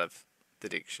this out of the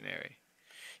dictionary.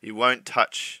 You won't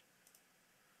touch.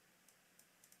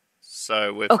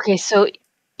 So with. Okay, so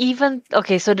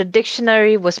so the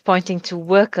dictionary was pointing to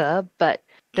worker, but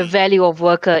the Mm, value of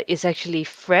worker is actually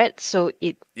Fred. So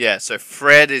it yeah. So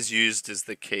Fred is used as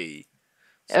the key.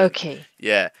 So okay.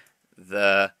 yeah,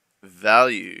 the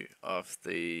value of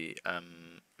the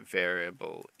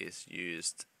variable is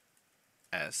used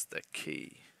as the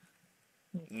key,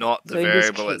 Okay. not the So in this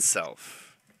variable case,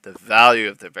 itself. The value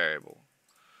of the variable.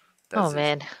 oh That's it.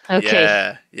 man. Okay.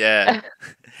 Yeah, yeah.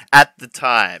 At the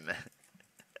time.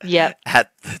 Yep.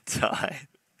 At the time.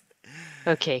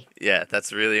 Okay. Yeah,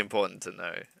 that's really important to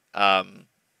know. Um,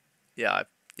 yeah.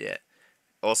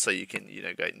 Also, you can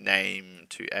go name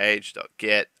to age dot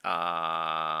get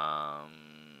Macron.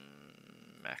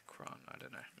 I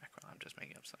don't know Macron. I'm just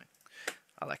making up something.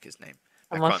 I like his name.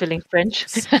 Someone Macron. feeling French.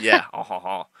 Yeah.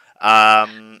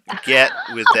 Get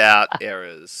without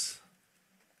errors.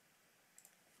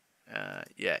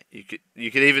 Yeah, you could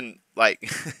even like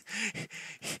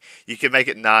you can make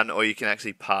it none, or you can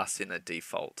actually pass in a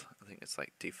default. I think it's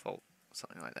like default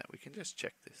something like that. We can just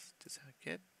check this. Does that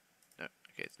get? No.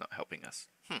 Okay, it's not helping us.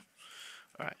 All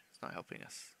right, it's not helping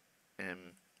us.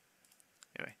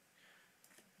 Anyway,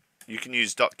 you can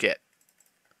use .get.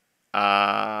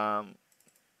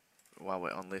 While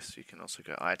we're on list, you can also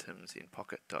go items in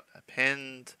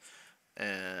pocket.append,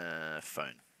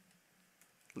 phone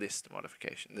list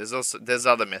modification. There's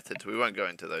other methods. We won't go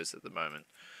into those at the moment.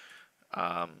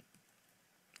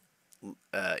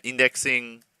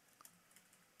 Indexing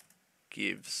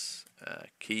gives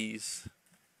keys,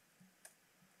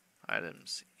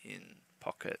 items in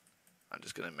pocket. I'm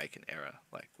just going to make an error.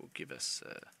 Like will give us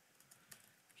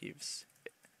gives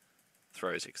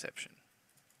throws exception.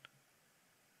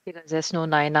 Because there's no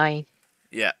 99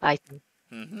 Yeah. item.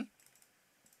 Mhm.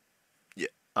 Yeah.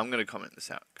 I'm going to comment this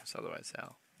out because otherwise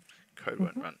our code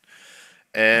won't Mhm. run.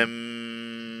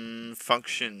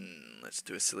 Function. Let's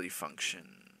do a silly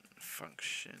function.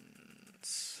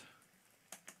 Functions.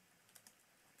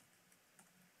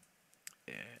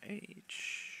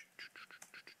 Age.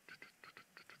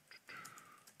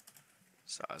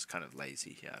 So I was kind of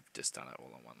lazy here. I've just done it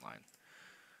all on one line.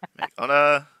 Make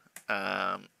honor.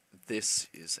 This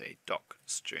is a doc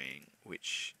string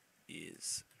which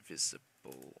is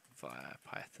visible via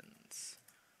Python's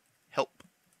help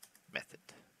method,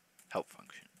 help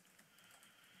function.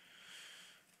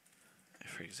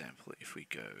 For example, if we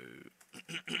go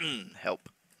help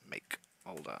make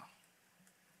older,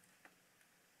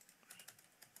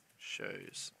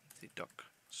 shows the doc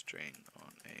string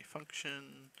on a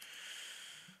function,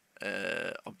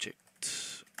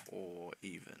 object, or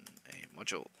even a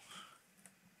module.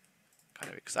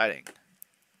 Kind of exciting.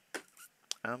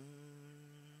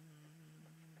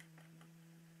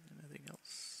 Anything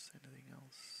else? Anything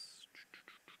else?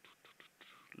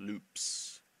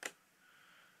 Loops.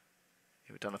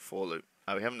 Yeah, we've done a for loop.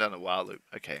 Oh, we haven't done a while loop.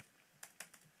 Okay.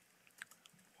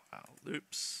 While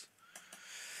loops.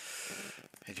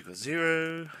 Age equals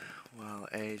 0. While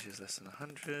age is less than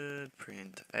 100.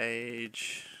 Print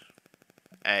age.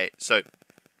 So,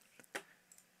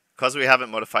 because we haven't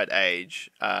modified age,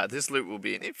 this loop will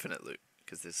be an infinite loop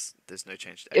because there's no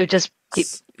change to It'll age. just keep.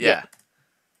 Yeah. Yep.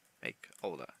 Make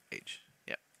older age.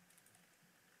 Yeah.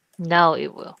 Now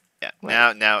it will. Yeah.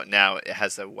 Right. Now it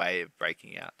has a way of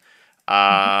breaking out.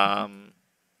 Mhm.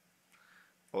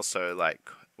 Also, like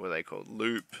what are they called?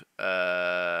 Loop,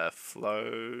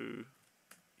 flow.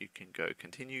 You can go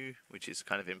continue, which is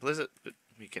kind of implicit, but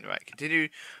you can write continue,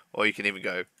 or you can even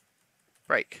go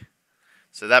break.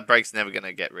 So that break's never going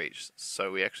to get reached.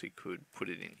 So we actually could put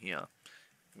it in here.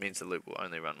 It means the loop will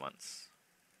only run once.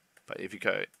 But if you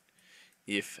go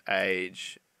if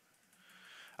age,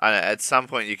 I don't know, at some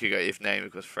point you could go if name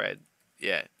equals Fred.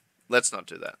 Yeah, let's not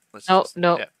do that. Let's No, just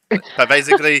no. yeah. But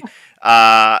basically,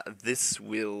 this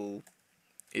will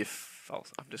if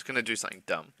false. I'm just gonna do something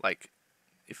dumb like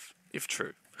if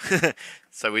true.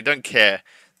 So we don't care.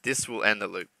 This will end the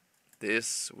loop.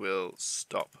 This will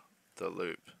stop the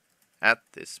loop at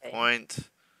this Okay. point.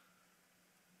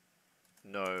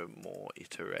 no more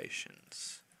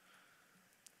iterations.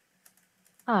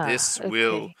 Ah, This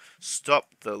will okay.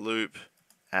 stop the loop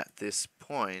at this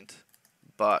point,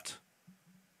 but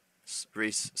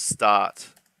restart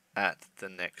at the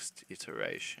next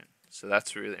iteration. So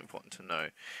that's really important to know.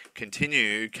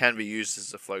 Continue can be used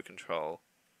as a flow control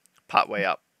partway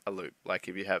up a loop. Like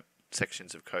if you have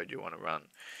sections of code you want to run,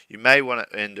 you may want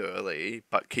to end early,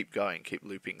 but keep going, keep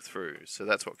looping through. So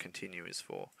that's what continue is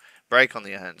for. Break on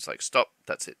the other hand is like stop,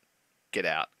 that's it. Get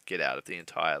out of the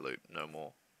entire loop. No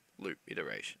more loop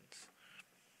iterations.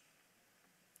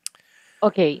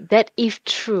 Okay, that if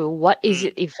true, what is Mm.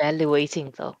 it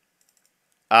evaluating though?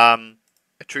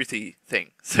 A truthy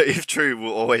thing. So if true,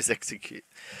 will always execute.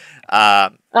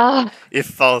 Um, Ah, if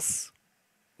false,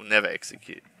 will never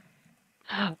execute.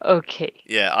 okay.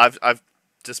 Yeah, I've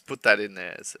just put that in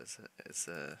there as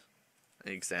an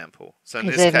example. So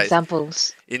Is there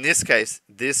examples? in this case,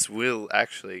 this will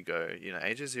actually go.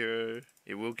 Age is 0.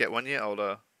 It will get 1 year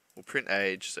older. We'll print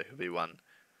age, so he'll be 1.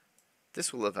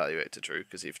 This will evaluate to true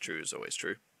because if true is always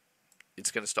true,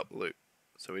 it's going to stop the loop.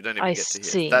 So we don't even I get to here.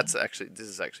 see. This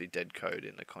is actually dead code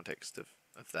in the context of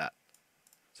that.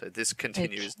 So this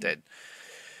continue is Okay. dead.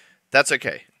 That's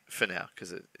okay for now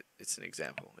because it's an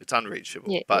example. It's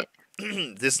unreachable, Yeah, yeah. but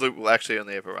this loop will actually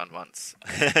only ever run once,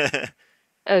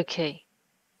 Okay.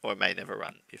 or it may never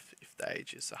run if the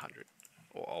age is 100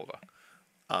 or older.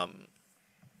 Um,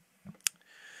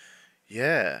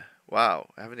 yeah. Wow.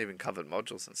 I haven't even covered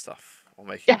modules and stuff. Or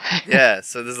making. Yeah.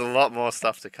 So there's a lot more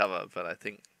stuff to cover, but I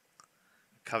think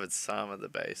I covered some of the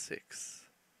basics.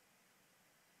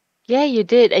 Yeah, you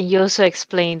did. And you also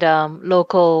explained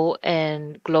local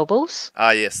and globals.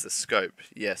 Ah, yes, the scope.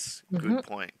 Yes, Mm-hmm. good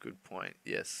point. Good point.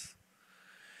 Yes.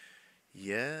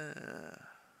 Yeah.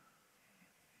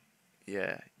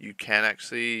 Yeah. You can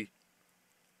actually.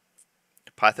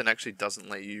 Python actually doesn't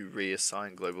let you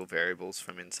reassign global variables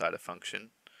from inside a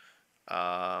function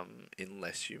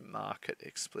unless you mark it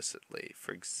explicitly.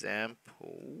 For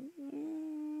example,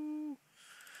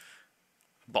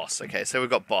 boss. Okay, so we've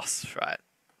got boss, right?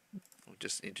 We'll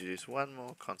just introduce one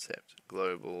more concept: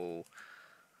 global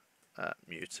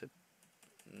muted,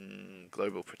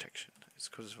 global protection. It's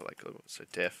because of like global. So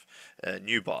def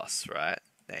new boss, right?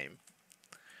 Name.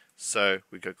 So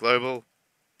we go global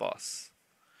boss.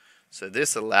 So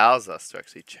this allows us to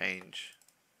actually change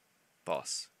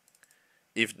boss.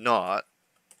 If not,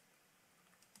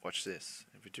 watch this.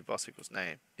 If we do boss equals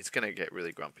name, it's gonna get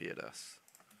really grumpy at us.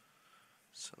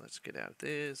 So let's get out of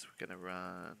this. We're gonna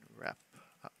run wrap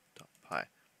up.py.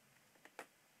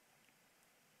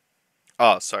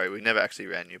 Oh, sorry, we never actually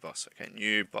ran new boss. Okay,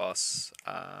 new boss,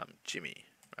 Jimmy,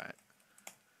 right?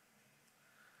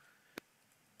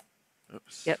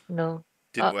 Oops, Yep, no.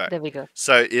 didn't work. There we go.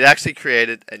 So it actually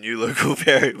created a new local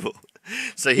variable.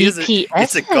 So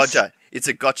it's a BPSS? gotcha. It's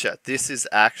a gotcha. This is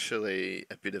actually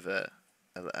a bit of a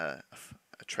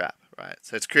trap, right?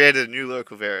 So it's created a new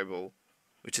local variable,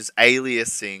 which is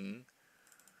aliasing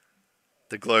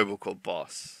the global called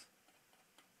boss.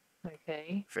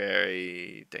 Okay.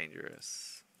 Very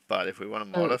dangerous. But if we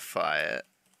want to Oh, modify it,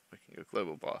 we can go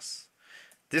global boss.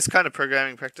 This kind of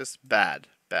programming practice, bad,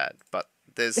 bad. But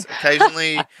there's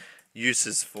occasionally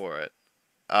uses for it.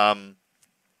 Um,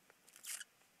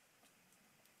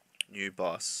 new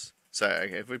boss. So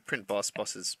okay, if we print boss,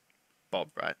 boss is Bob,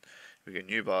 right? We go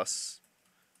new boss,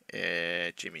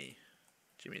 Jimmy.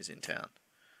 Jimmy's in town.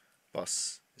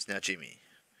 Boss is now Jimmy.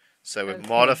 So we've okay.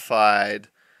 modified.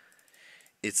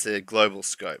 It's a global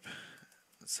scope.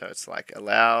 So it's like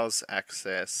allows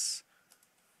access.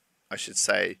 I should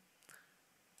say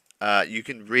you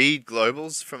can read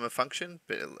globals from a function,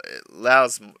 but it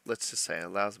allows, let's just say,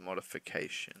 allows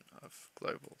modification of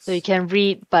So you globals. can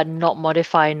read but not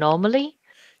modify normally,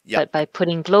 Yep. but by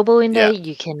putting global in there, Yeah.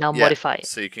 you can now Yeah. modify it.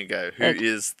 So you can go, who Okay.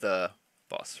 is the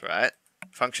boss, right?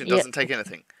 Function Yep. doesn't take Okay.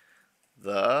 anything.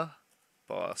 The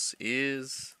boss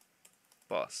is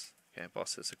boss. Okay,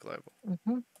 boss is a global.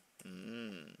 Mm-hmm.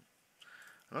 Mm.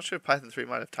 I'm not sure if Python 3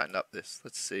 might have tightened up this.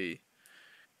 Let's see.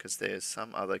 Because there's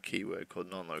some other keyword called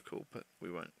non-local, but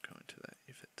we won't go into that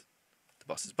if the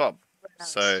boss is Bob. Now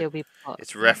So still be part.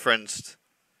 it's Yeah. referenced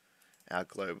our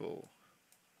global.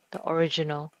 The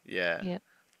original. Yeah, Yeah.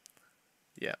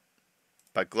 yeah.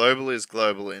 But global is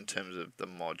global in terms of the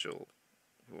module.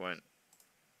 We won't.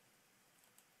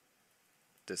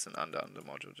 There's an under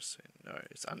module. Just so you know,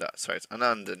 it's under. Sorry, it's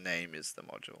under name is the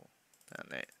module.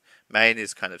 Main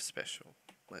is kind of special.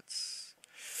 Let's.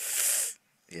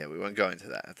 Yeah, we won't go into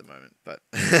that at the moment, but.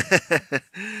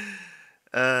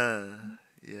 uh,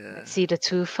 yeah. Let's see the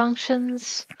two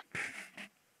functions.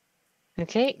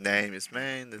 Okay. Name is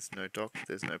main. There's no doc.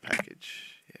 There's no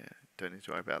package. Yeah. don't need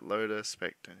to worry about loader.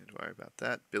 Spec, don't need to worry about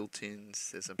that.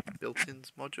 Built-ins, there's a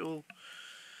built-ins module.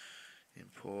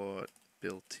 Import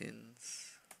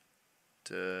built-ins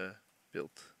to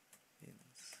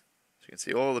built-ins. So you can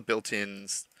see all the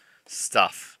built-ins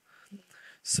stuff.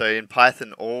 So in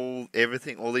Python, all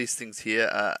these things here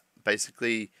are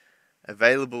basically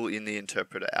available in the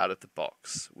interpreter out of the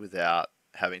box without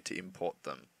having to import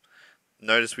them.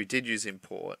 Notice we did use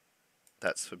import.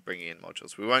 That's for bringing in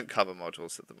modules. We won't cover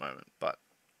modules at the moment, but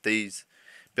these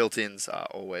built-ins are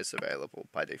always available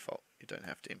by default. You don't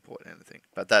have to import anything.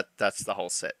 But that's the whole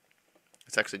set.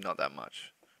 It's actually not that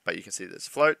much. But you can see there's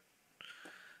float.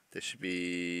 There should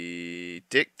be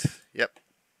dict. Yep.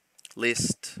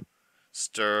 List.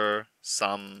 Stir.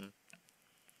 Sum.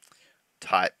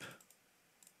 Type.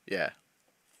 Yeah.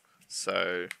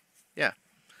 So, yeah.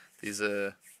 These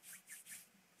are...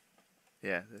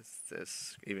 Yeah,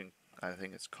 there's even... I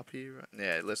think it's copyright.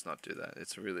 Yeah, let's not do that.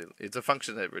 It's a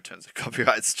function that returns a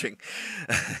copyright string.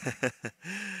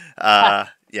 Yeah.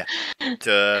 Well,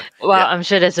 Yeah. I'm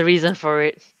sure there's a reason for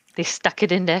it. They stuck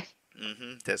it in there.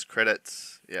 There's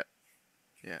credits. Yeah.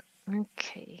 Yeah.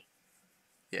 Okay.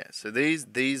 Yeah. So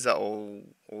these are all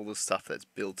the stuff that's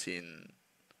built in,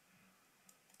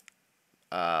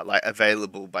 like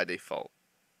available by default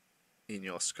in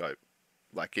your scope,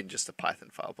 like in just a Python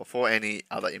file. Before any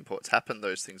other imports happen,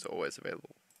 those things are always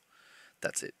available.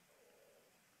 That's it.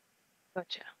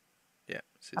 Gotcha. Yeah.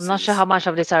 So I'm not sure how much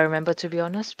of this I remember, to be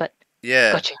honest, but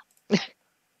yeah. gotcha.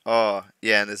 Oh,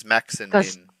 yeah, and there's max and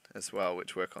 'Cause min as well,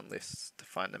 which work on lists to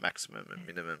find the maximum and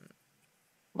minimum.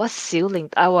 what's ceiling?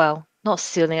 Oh, well, not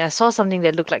ceiling. I saw something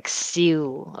that looked like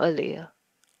seal earlier.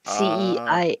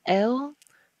 CEIL?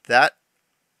 That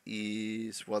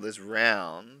is, well, there's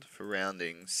round for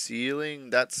rounding. Ceiling,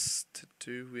 that's to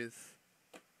do with,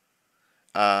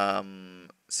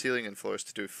 ceiling and floor is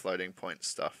to do with floating point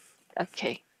stuff.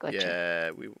 Okay, gotcha.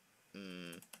 Yeah,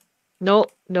 No,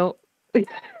 no.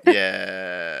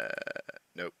 yeah,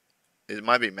 nope. It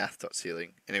might be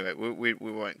math.ceiling. Anyway, we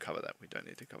won't cover that. We don't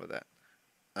need to cover that.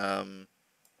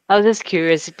 I was just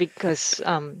curious because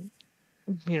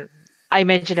you know, I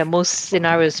mentioned that most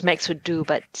scenarios Max would do,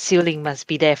 but ceiling must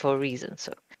be there for a reason.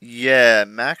 So yeah,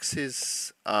 max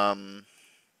is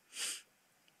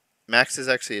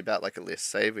actually about like a list.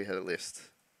 Say if we had a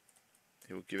list,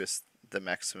 it will give us the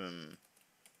maximum,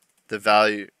 the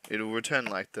value. It'll return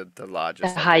like the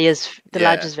largest. the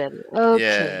largest value. Okay,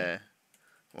 Yeah.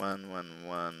 1, 1,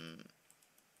 1,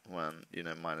 1.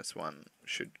 -1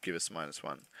 should give us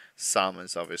 -1. Sum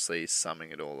is obviously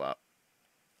summing it all up.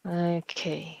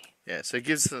 okay, Yeah, so it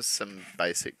gives us some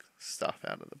basic stuff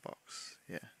out of the box.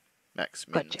 Yeah. Max,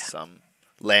 min, gotcha. sum.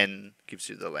 Len gives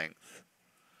you the length.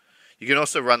 You can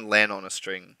also run len on a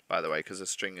string, by the way, because a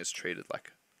string is treated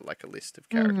like a list of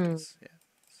characters. Yeah.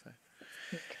 So.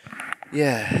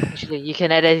 Yeah. Actually, you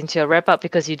can add it into your wrap up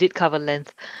because you did cover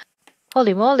length.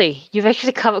 Holy moly, you've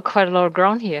actually covered quite a lot of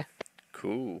ground here.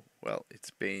 Cool. Well,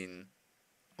 it's been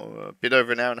a bit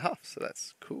over an hour and a half, so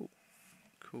that's cool.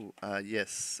 Cool.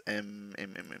 Yes.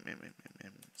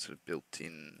 Sort of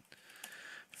built-in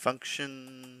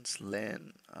functions.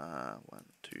 Len.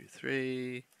 1, 2,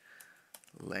 3.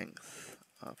 Length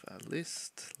of a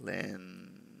list.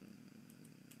 Len.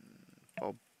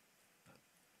 Bob.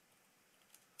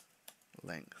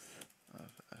 Length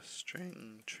of a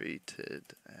string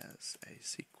treated as a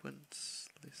sequence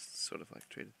list, sort of like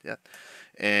treated. Yeah.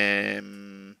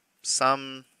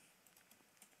 Sum.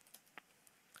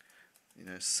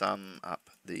 Sum up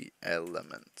the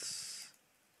elements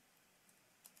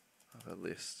of a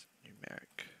list,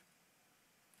 numeric.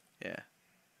 Yeah.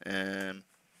 Are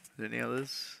there any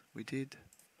others we did?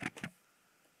 I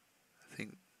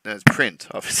think no, it's print,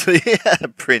 obviously.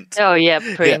 Print. Oh yeah,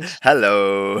 Yeah. print.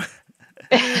 Hello.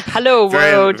 Hello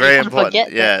Very, world. very You can't important. forget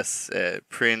that. Yes.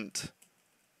 Print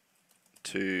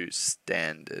to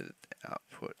standard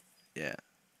output. Yeah.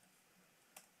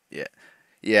 Yeah.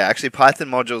 Yeah, actually Python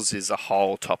modules is a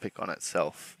whole topic on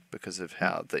itself because of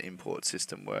how the import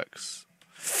system works.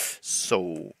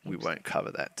 So we won't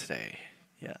cover that today.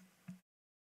 Yeah.